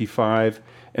in 1955,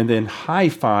 and then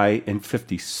Hi-Fi in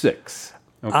 1956.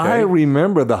 Okay? I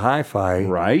remember the Hi-Fi.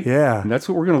 Right? Yeah. And that's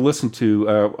what we're going to listen to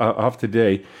off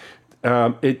today.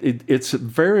 It's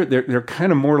very, they're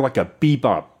kind of more like a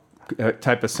bebop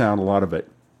type of sound, a lot of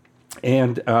it.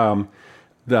 And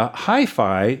the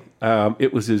Hi-Fi,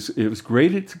 it was his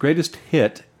greatest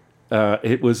hit.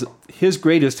 It was his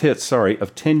greatest hit,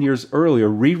 of 10 years earlier,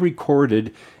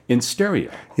 re-recorded in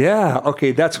stereo. Yeah,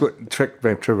 okay, that's what Trick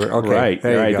Van Trigger. Okay, right.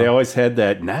 There you go. They always had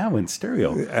that now in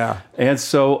stereo. Yeah. And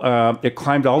so it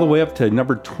climbed all the way up to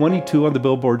number 22 on the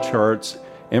Billboard charts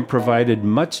and provided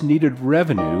much-needed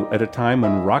revenue at a time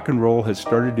when rock and roll has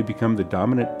started to become the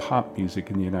dominant pop music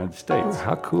in the United States.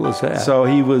 How cool is that? So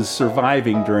he was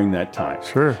surviving during that time.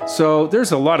 Sure. So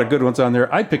there's a lot of good ones on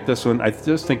there. I picked this one. I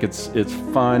just think it's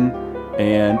fun,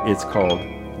 and it's called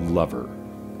Lover.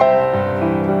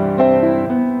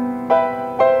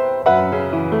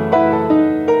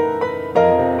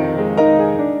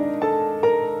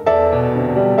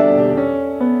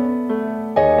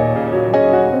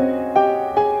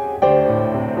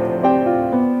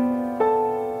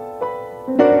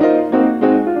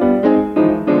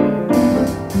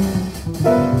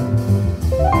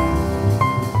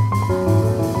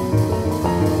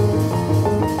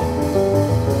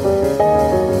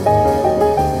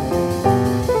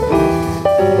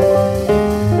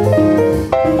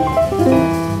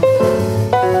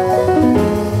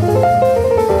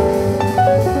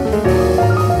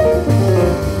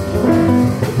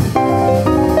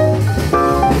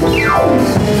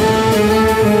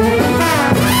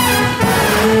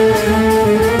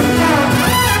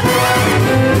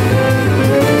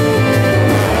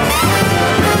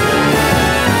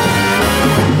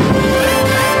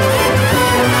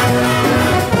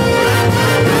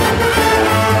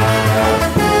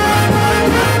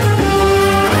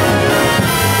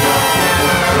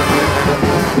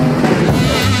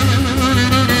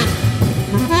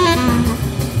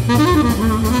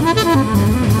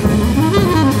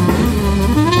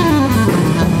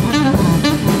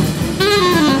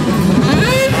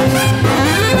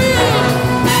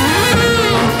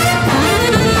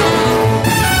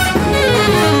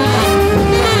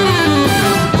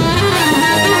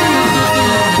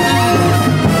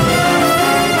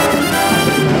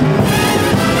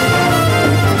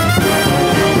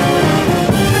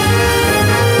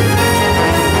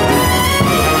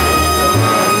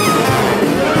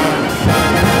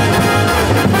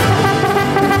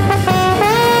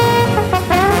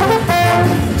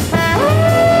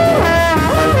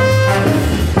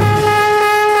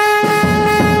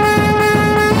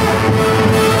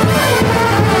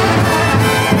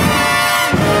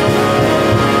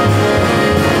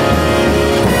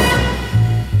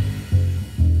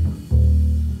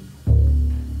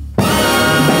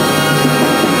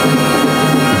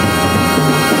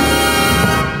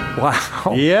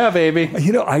 Wow. Yeah, baby.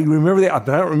 I remember that,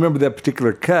 but I don't remember that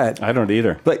particular cut. I don't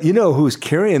either. But who's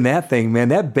carrying that thing, man?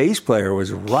 That bass player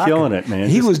was rocking. Killing it, man.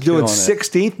 He Just was doing killing it.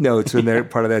 16th notes in there,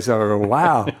 part of that song.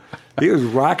 Wow. He was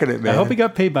rocking it, man. I hope he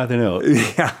got paid by the note.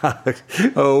 Yeah.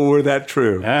 Oh, were that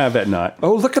true? I bet not.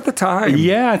 Oh, look at the time.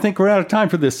 Yeah, I think we're out of time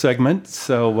for this segment.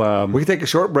 So we can take a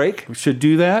short break. We should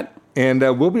do that. And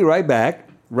we'll be right back.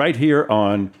 Right here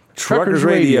on Truckers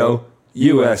Radio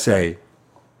USA.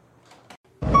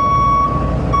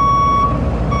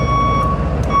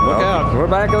 Look out. We're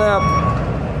backing up.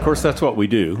 Of course, that's what we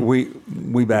do. We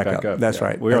back up. That's yeah.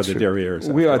 right. We That's are the true.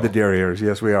 Derrieres. We are the Derrieres.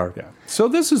 Yes, we are. Yeah. So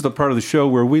this is the part of the show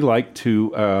where we like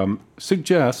to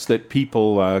suggest that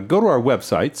people go to our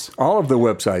websites. All of the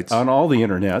websites. On all the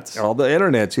internets. All the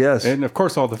internets, yes. And, of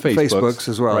course, all the Facebooks.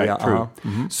 As well, right, yeah. True.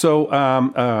 Mm-hmm. So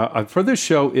for this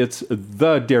show, it's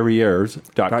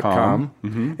thederrieres.com.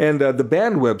 Mm-hmm. And the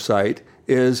band website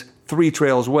is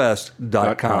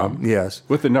threetrailswest.com. Yes.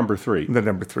 With the number 3. The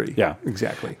number 3. Yeah.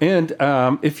 Exactly. And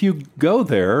if you go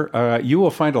there, you will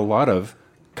find a lot of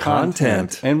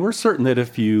content. And we're certain that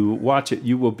if you watch it,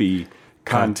 you will be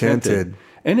contented.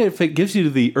 And if it gives you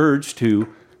the urge to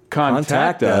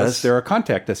contact us, there are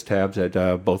contact us tabs at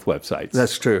both websites.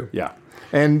 That's true. Yeah.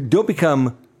 And don't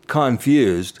become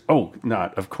confused. Oh,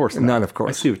 of course not. Not of course.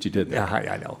 I see what you did there.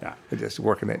 Yeah, I know. Yeah. I'm just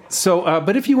working it. So,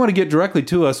 but if you want to get directly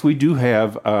to us, we do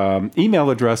have email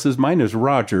addresses. Mine is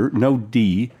Roger, no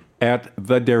D, at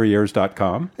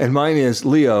thederrieres.com. And mine is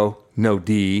Leo, no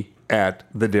D, at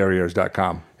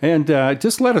thederrieres.com. And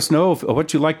just let us know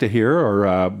what you'd like to hear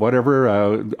or whatever.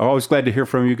 Always glad to hear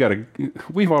from you.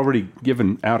 We've already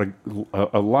given out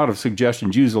a lot of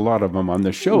suggestions. Used a lot of them on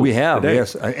the show. We have, today.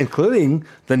 yes, including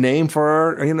the name for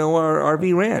our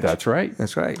RV ranch. That's right.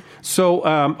 That's right. So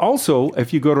also,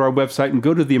 if you go to our website and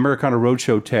go to the Americana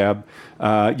Roadshow tab,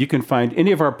 you can find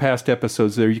any of our past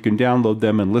episodes there. You can download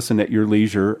them and listen at your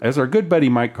leisure. As our good buddy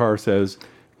Mike Carr says,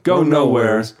 go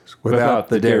nowhere without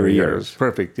the Derrieres.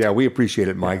 Perfect. Yeah, we appreciate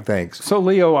it, Mike. Thanks. So,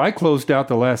 Leo, I closed out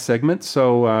the last segment,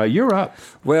 so you're up.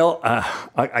 Well,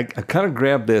 I kind of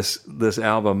grabbed this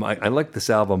album. I like this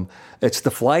album. It's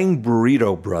the Flying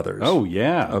Burrito Brothers. Oh,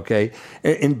 yeah. Okay.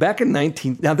 And back in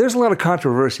now there's a lot of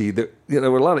controversy. There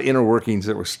were a lot of inner workings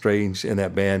that were strange in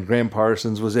that band. Graham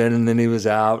Parsons was in and then he was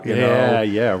out.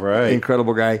 Yeah, right.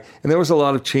 Incredible guy. And there was a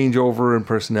lot of changeover in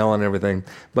personnel and everything.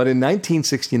 But in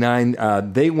 1969,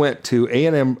 they went to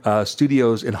A&M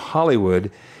Studios in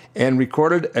Hollywood and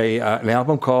recorded an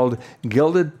album called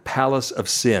Gilded Palace of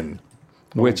Sin.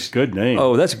 Which good name?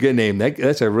 Oh, that's a good name.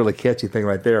 That's a really catchy thing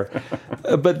right there.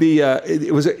 But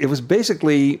it was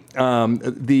basically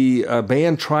the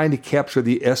band trying to capture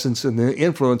the essence and the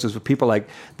influences of people like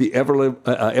the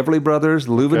Everly Brothers,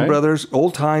 the Louvin Brothers,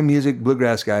 old time music,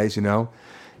 bluegrass guys,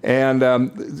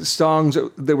 and songs.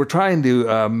 They were trying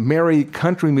to marry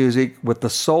country music with the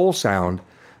soul sound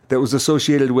that was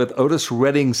associated with Otis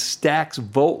Redding's Stax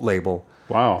Volt label.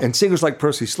 Wow. And singers like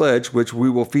Percy Sledge, which we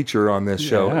will feature on this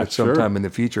show at some time in the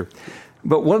future.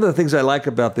 But one of the things I like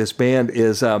about this band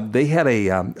is they had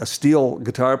a steel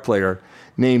guitar player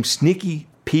named Sneaky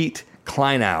Pete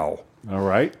Kleinow. All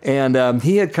right. And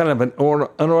he had kind of an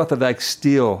unorthodox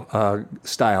steel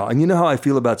style. And you know how I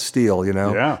feel about steel,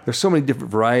 Yeah. There's so many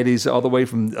different varieties, all the way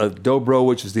from dobro,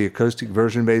 which is the acoustic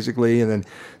version, basically, and then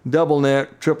double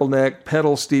neck, triple neck,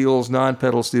 pedal steels,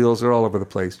 non-pedal steels. They're all over the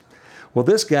place. Well,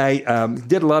 this guy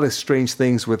did a lot of strange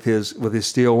things with his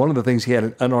steel. One of the things, he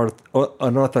had an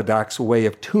unorthodox way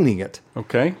of tuning it.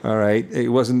 Okay. All right. It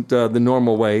wasn't the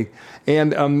normal way.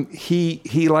 And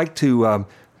he liked to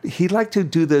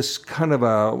do this kind of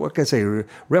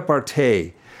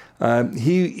repartee.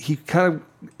 He kind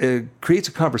of creates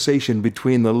a conversation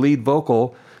between the lead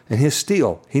vocal and his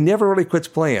steel. He never really quits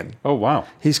playing. Oh, wow.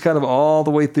 He's kind of all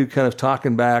the way through kind of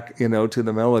talking back, to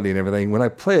the melody and everything. When I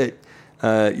play it,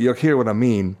 you'll hear what I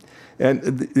mean. And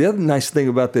the other nice thing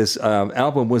about this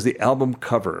album was the album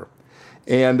cover.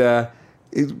 And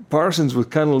Parsons was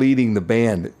kind of leading the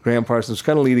band. Graham Parsons was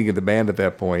kind of leading the band at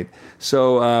that point.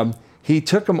 So he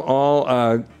took them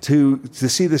all to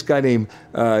see this guy named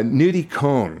Nudie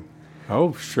Cohn.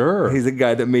 Oh, sure. He's the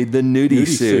guy that made the nudie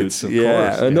suits. Of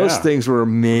course. And those things were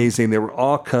amazing. They were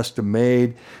all custom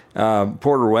made.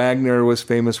 Porter Wagner was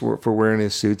famous for wearing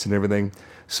his suits and everything.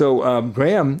 So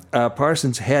Graham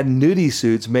Parsons had nudie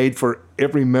suits made for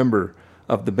every member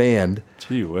of the band.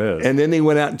 Gee whiz. And then they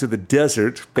went out into the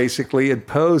desert, basically, and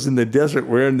posed in the desert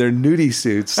wearing their nudie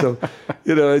suits. So,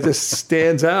 it just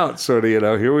stands out, sort of,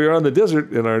 here we are in the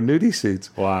desert in our nudie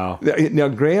suits. Wow. Now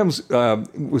Graham's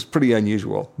was pretty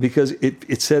unusual because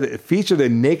it said it featured a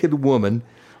naked woman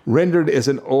rendered as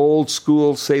an old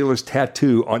school sailor's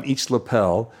tattoo on each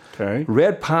lapel. Okay.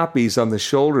 Red poppies on the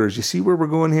shoulders. You see where we're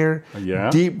going here? Yeah.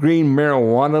 Deep green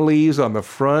marijuana leaves on the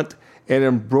front and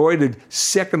embroidered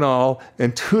Seconal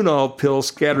and Tunol pills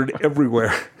scattered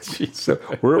everywhere. So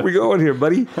where are we going here,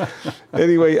 buddy?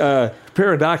 Anyway,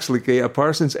 paradoxically,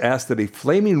 Parsons asked that a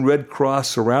flaming red cross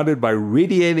surrounded by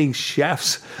radiating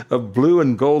shafts of blue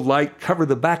and gold light cover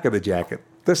the back of the jacket.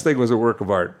 This thing was a work of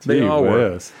art. They all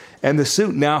were. And the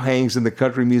suit now hangs in the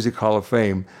Country Music Hall of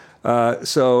Fame.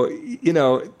 So,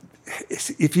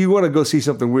 if you want to go see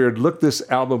something weird, look this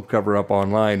album cover up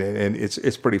online, and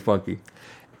it's pretty funky.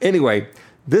 Anyway,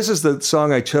 this is the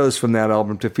song I chose from that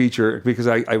album to feature because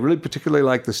I really particularly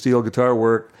like the steel guitar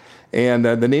work. And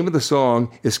the name of the song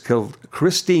is called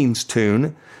Christine's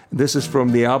Tune. This is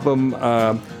from the album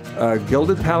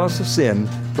Gilded Palace of Sin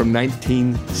from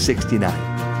 1969.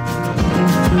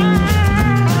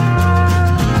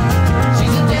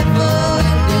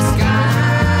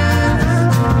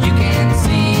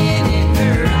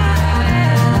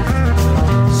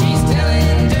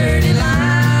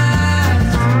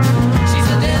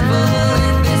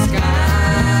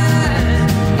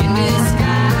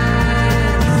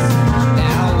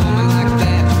 Now a woman like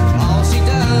that, all she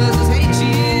does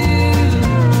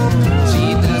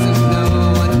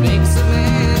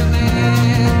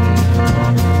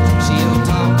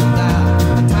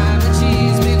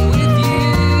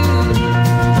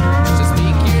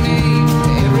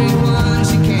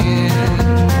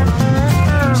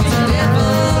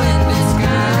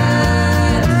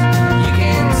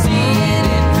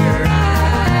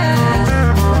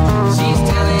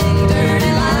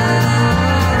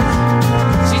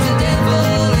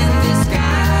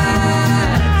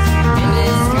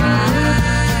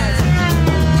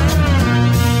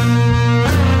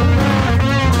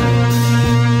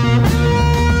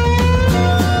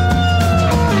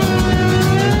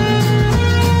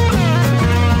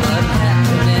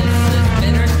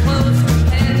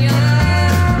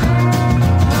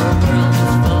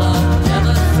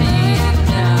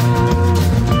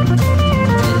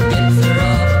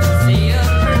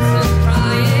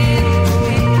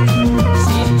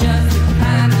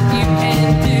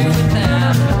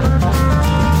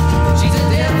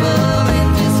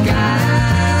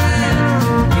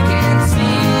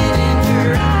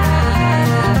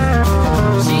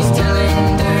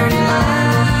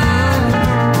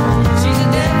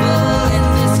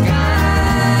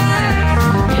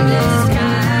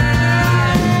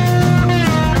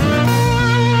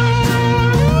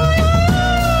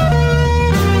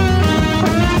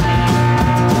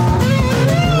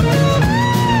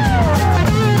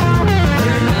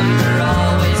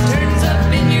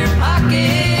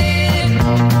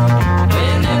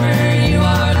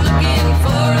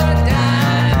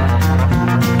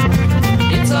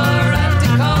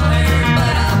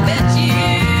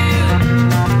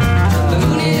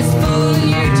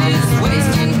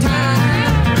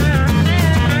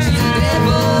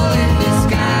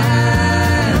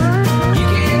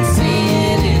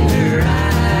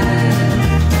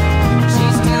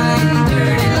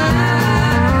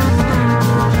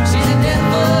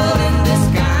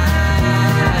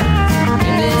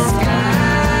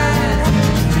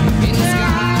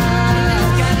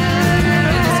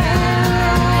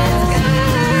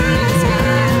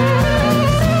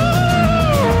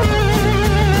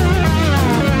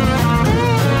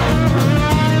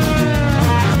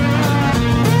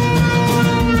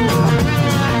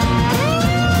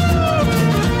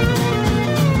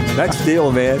That's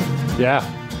Steele, man. Yeah.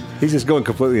 He's just going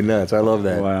completely nuts. I love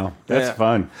that. Wow. That's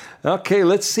fun. Okay,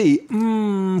 let's see.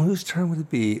 Whose turn would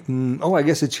it be? I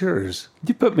guess it's yours.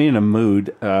 You put me in a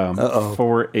mood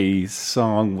for a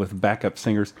song with backup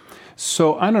singers.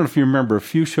 So I don't know if you remember, a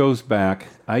few shows back,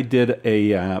 I did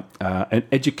an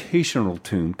educational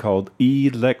tune called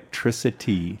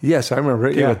Electricity. Yes, I remember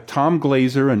it. Okay, Yeah. with Tom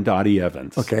Glazer and Dottie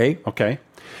Evans. Okay.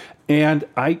 And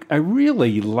I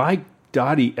really like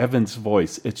Dottie Evans'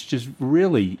 voice. It's just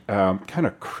really kind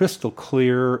of crystal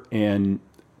clear, and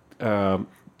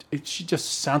she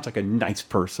just sounds like a nice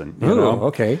person. You know?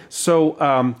 Okay. So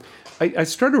I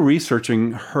started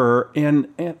researching her, and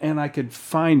I could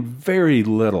find very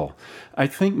little. I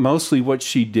think mostly what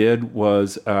she did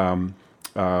was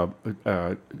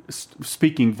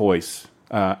speaking voice.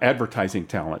 Advertising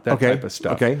talent, that type of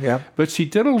stuff. Okay, yeah. But she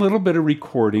did a little bit of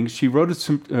recording. She wrote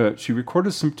she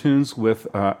recorded some tunes with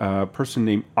a person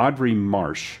named Audrey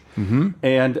Marsh,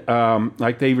 and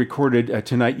like they recorded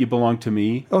 "Tonight You Belong to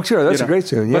Me." Oh, sure, that's a great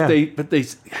tune. Yeah, but they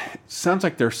sounds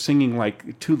like they're singing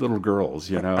like two little girls.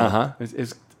 You know,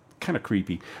 it's kind of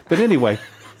creepy. But anyway.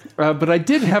 But I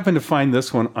did happen to find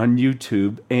this one on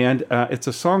YouTube, and it's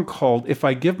a song called "If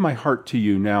I Give My Heart to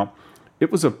You." Now,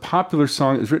 it was a popular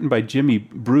song. It was written by Jimmy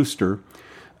Brewster,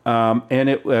 and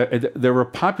there were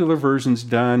popular versions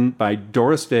done by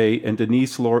Doris Day and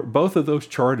Denise Lord. Both of those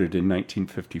charted in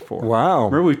 1954. Wow!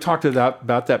 Remember we talked about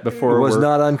that before. It was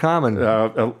not uncommon.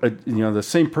 The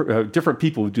same different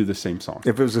people would do the same song.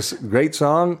 If it was a great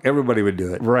song, everybody would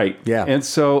do it. Right. Yeah. And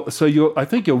so I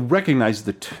think you'll recognize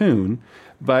the tune.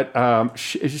 But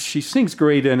she sings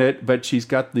great in it, but she's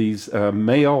got these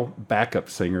male backup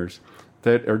singers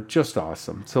that are just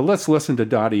awesome. So let's listen to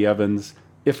Dottie Evans,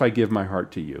 "If I Give My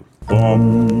Heart to You."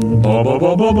 Bum ba ba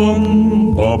ba ba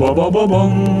bum ba ba ba ba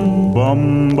bum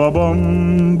bum ba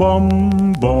bum bum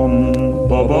bum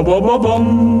ba ba ba ba bum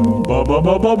ba ba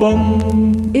ba ba bum.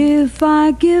 If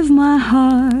I give my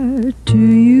heart to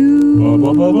you, ba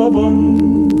ba ba ba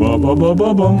bum ba ba ba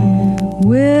ba bum.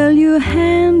 Will you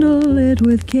handle it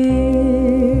with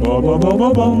care? Ba ba ba ba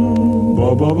bum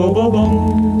ba ba ba ba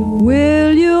bum.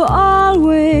 Will you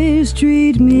always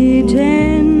treat me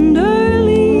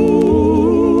tenderly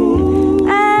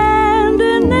and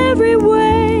in every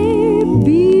way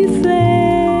be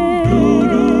fair?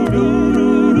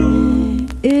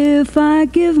 If I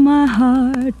give my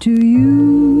heart to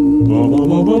you, ba ba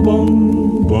ba ba bum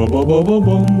ba ba ba ba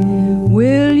bum.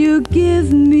 Will you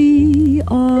give me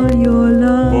all your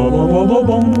love? Ba ba ba ba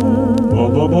bum ba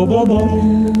ba ba ba bum.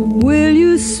 Will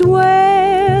you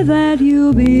swear that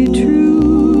you'll be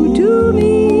true to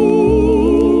me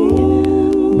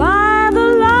by the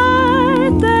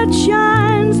light that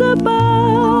shines above?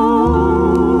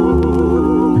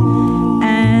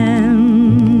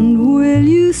 And will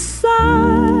you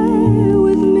sigh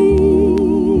with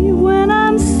me when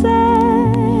I'm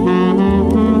sad?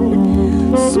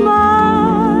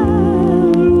 Smile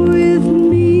with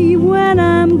me when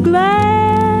I'm glad.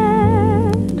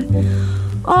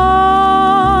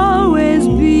 Always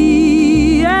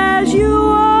be as you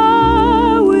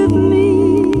are with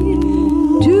me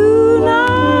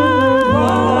tonight.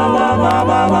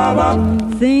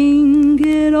 Think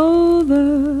it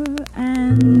over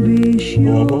and be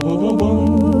sure.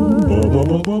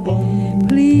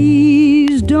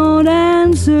 Please don't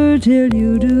answer till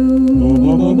you do.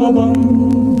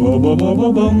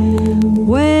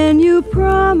 When you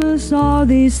promise all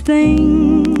these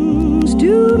things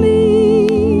to me,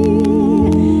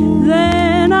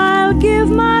 then I'll give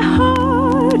my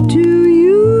heart to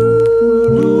you.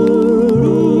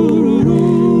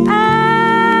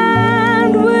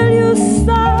 And will you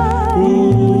sigh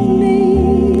with me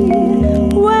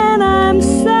when I'm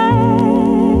sad?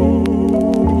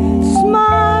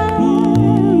 Smile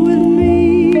with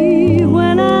me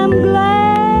when I'm glad.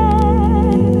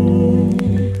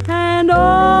 And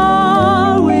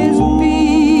always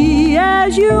be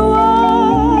as you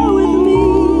are with me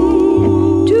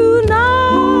tonight.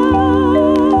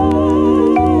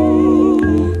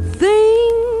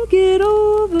 Think it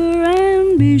over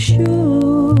and be sure.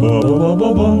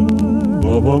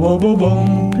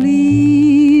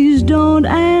 Please don't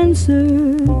answer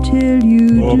till you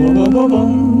do.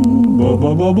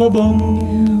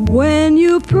 When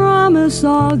you promise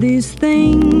all these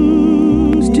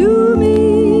things to me,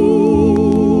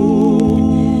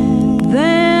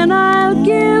 then I'll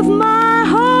give my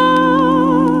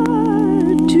heart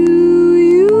to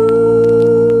you.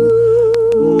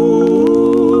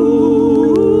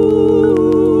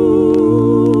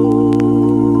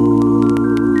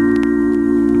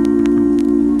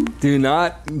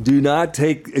 not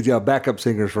take backup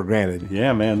singers for granted.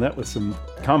 Yeah, man, that was some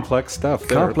complex stuff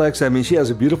there. Complex. I mean, she has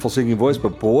a beautiful singing voice,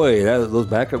 but boy, those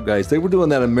backup guys, they were doing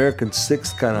that American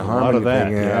Sixth kind of harmony of that,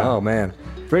 thing. yeah. Oh man,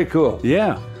 very cool.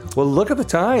 Yeah. Well, look at the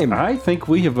time. I think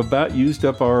we have about used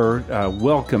up our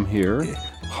welcome here.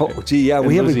 Oh, gee, yeah,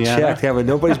 we haven't Louisiana. checked, have we?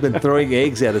 Nobody's been throwing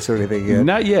eggs at us or anything yet.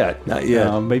 Not yet. Not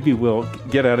yet. Maybe we'll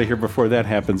get out of here before that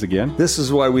happens again. This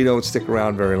is why we don't stick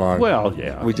around very long. Well,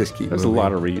 yeah. We just keep There's moving. a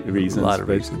lot of reasons. A lot of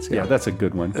but reasons, yeah. that's a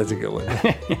good one. That's a good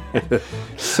one.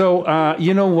 So,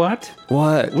 you know what?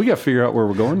 What? We got to figure out where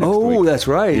we're going next week. Oh, that's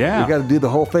right. Yeah. We got to do the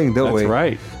whole thing, don't we? That's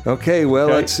right. Okay, well,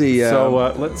 Okay, let's see.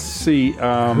 So, let's see.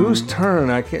 Whose turn?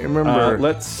 I can't remember.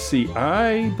 Let's see.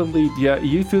 I believe,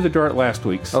 you threw the dart last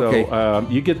week. So, Okay.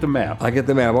 you get the map. I get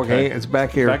the map. Okay, Okay. it's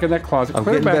back here. Back in that closet. I'm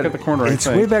Put it getting back better. at the corner, It's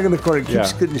I think. way back in the corner. It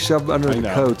keeps Yeah. getting shoved under I the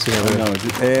know. coats and everything. I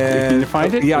know. Can you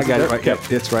find it? Yeah, I Is got it it. Right. there?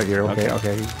 Yeah, it's right here. Okay,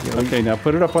 okay. Okay, now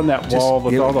put it up on that wall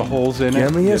with give- all the holes in it.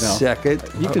 Give me you a know. second.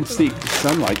 You can see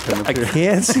sunlight coming I through.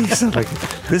 can't see something.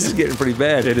 This is getting pretty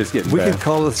bad. It is getting we bad. can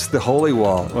call this the holy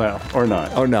wall. Well, or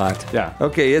not. Or not. Yeah.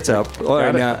 Okay, it's up. All right,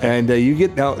 Got it. now, and you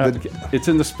get now. It's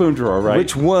in the spoon drawer, right?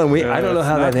 Which one? I don't know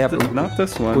how that happened. Not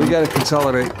this one. We got to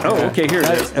consolidate. Oh, okay, here it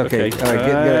is. Okay. Okay. All right,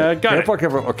 get it. Got it. Careful,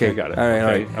 careful. Okay, I got it. All right,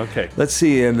 Okay, all right. okay. Let's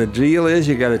see. And the deal is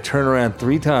you got to turn around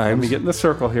 3 Let times. me get in the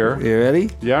circle here. You ready?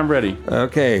 Yeah, I'm ready.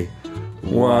 Okay.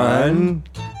 1,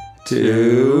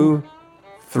 2,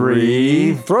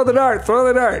 3. Throw the dart. Throw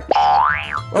the dart.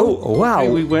 Oh, wow. Okay,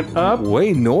 we went up.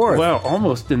 Way north. Wow,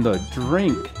 almost in the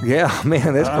drink. Yeah,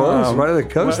 man, that's close. Right on the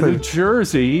coast. New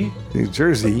Jersey, New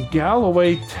Jersey.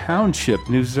 Galloway Township,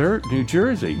 New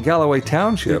Jersey. Galloway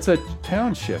Township. It's a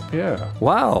township, yeah.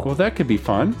 Wow. Well, that could be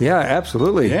fun. Yeah,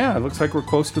 absolutely. Yeah, it looks like we're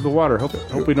close to the water. Hope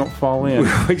we don't fall in.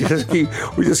 we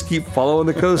just keep following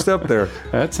the coast up there.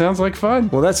 That sounds like fun.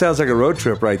 Well, that sounds like a road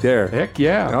trip right there. Heck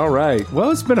yeah. All right. Well,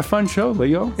 it's been a fun show,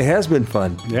 Leo. It has been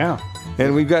fun. Yeah.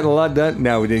 And we've gotten a lot done.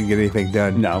 No, we didn't get anything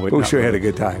done. No, we sure had a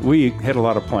good time. We had a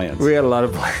lot of plans. We had a lot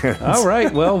of plans. All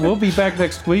right. Well, we'll be back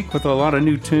next week with a lot of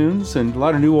new tunes and a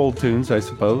lot of new old tunes, I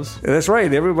suppose. That's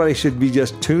right. Everybody should be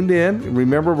just tuned in.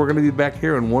 Remember, we're going to be back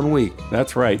here in 1 week.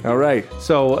 That's right. All right.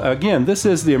 So, again, this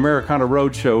is the Americana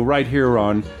Roadshow right here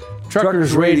on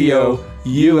Truckers Radio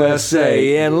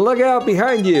USA. And look out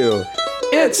behind you.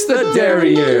 It's the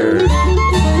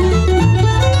Derrieres.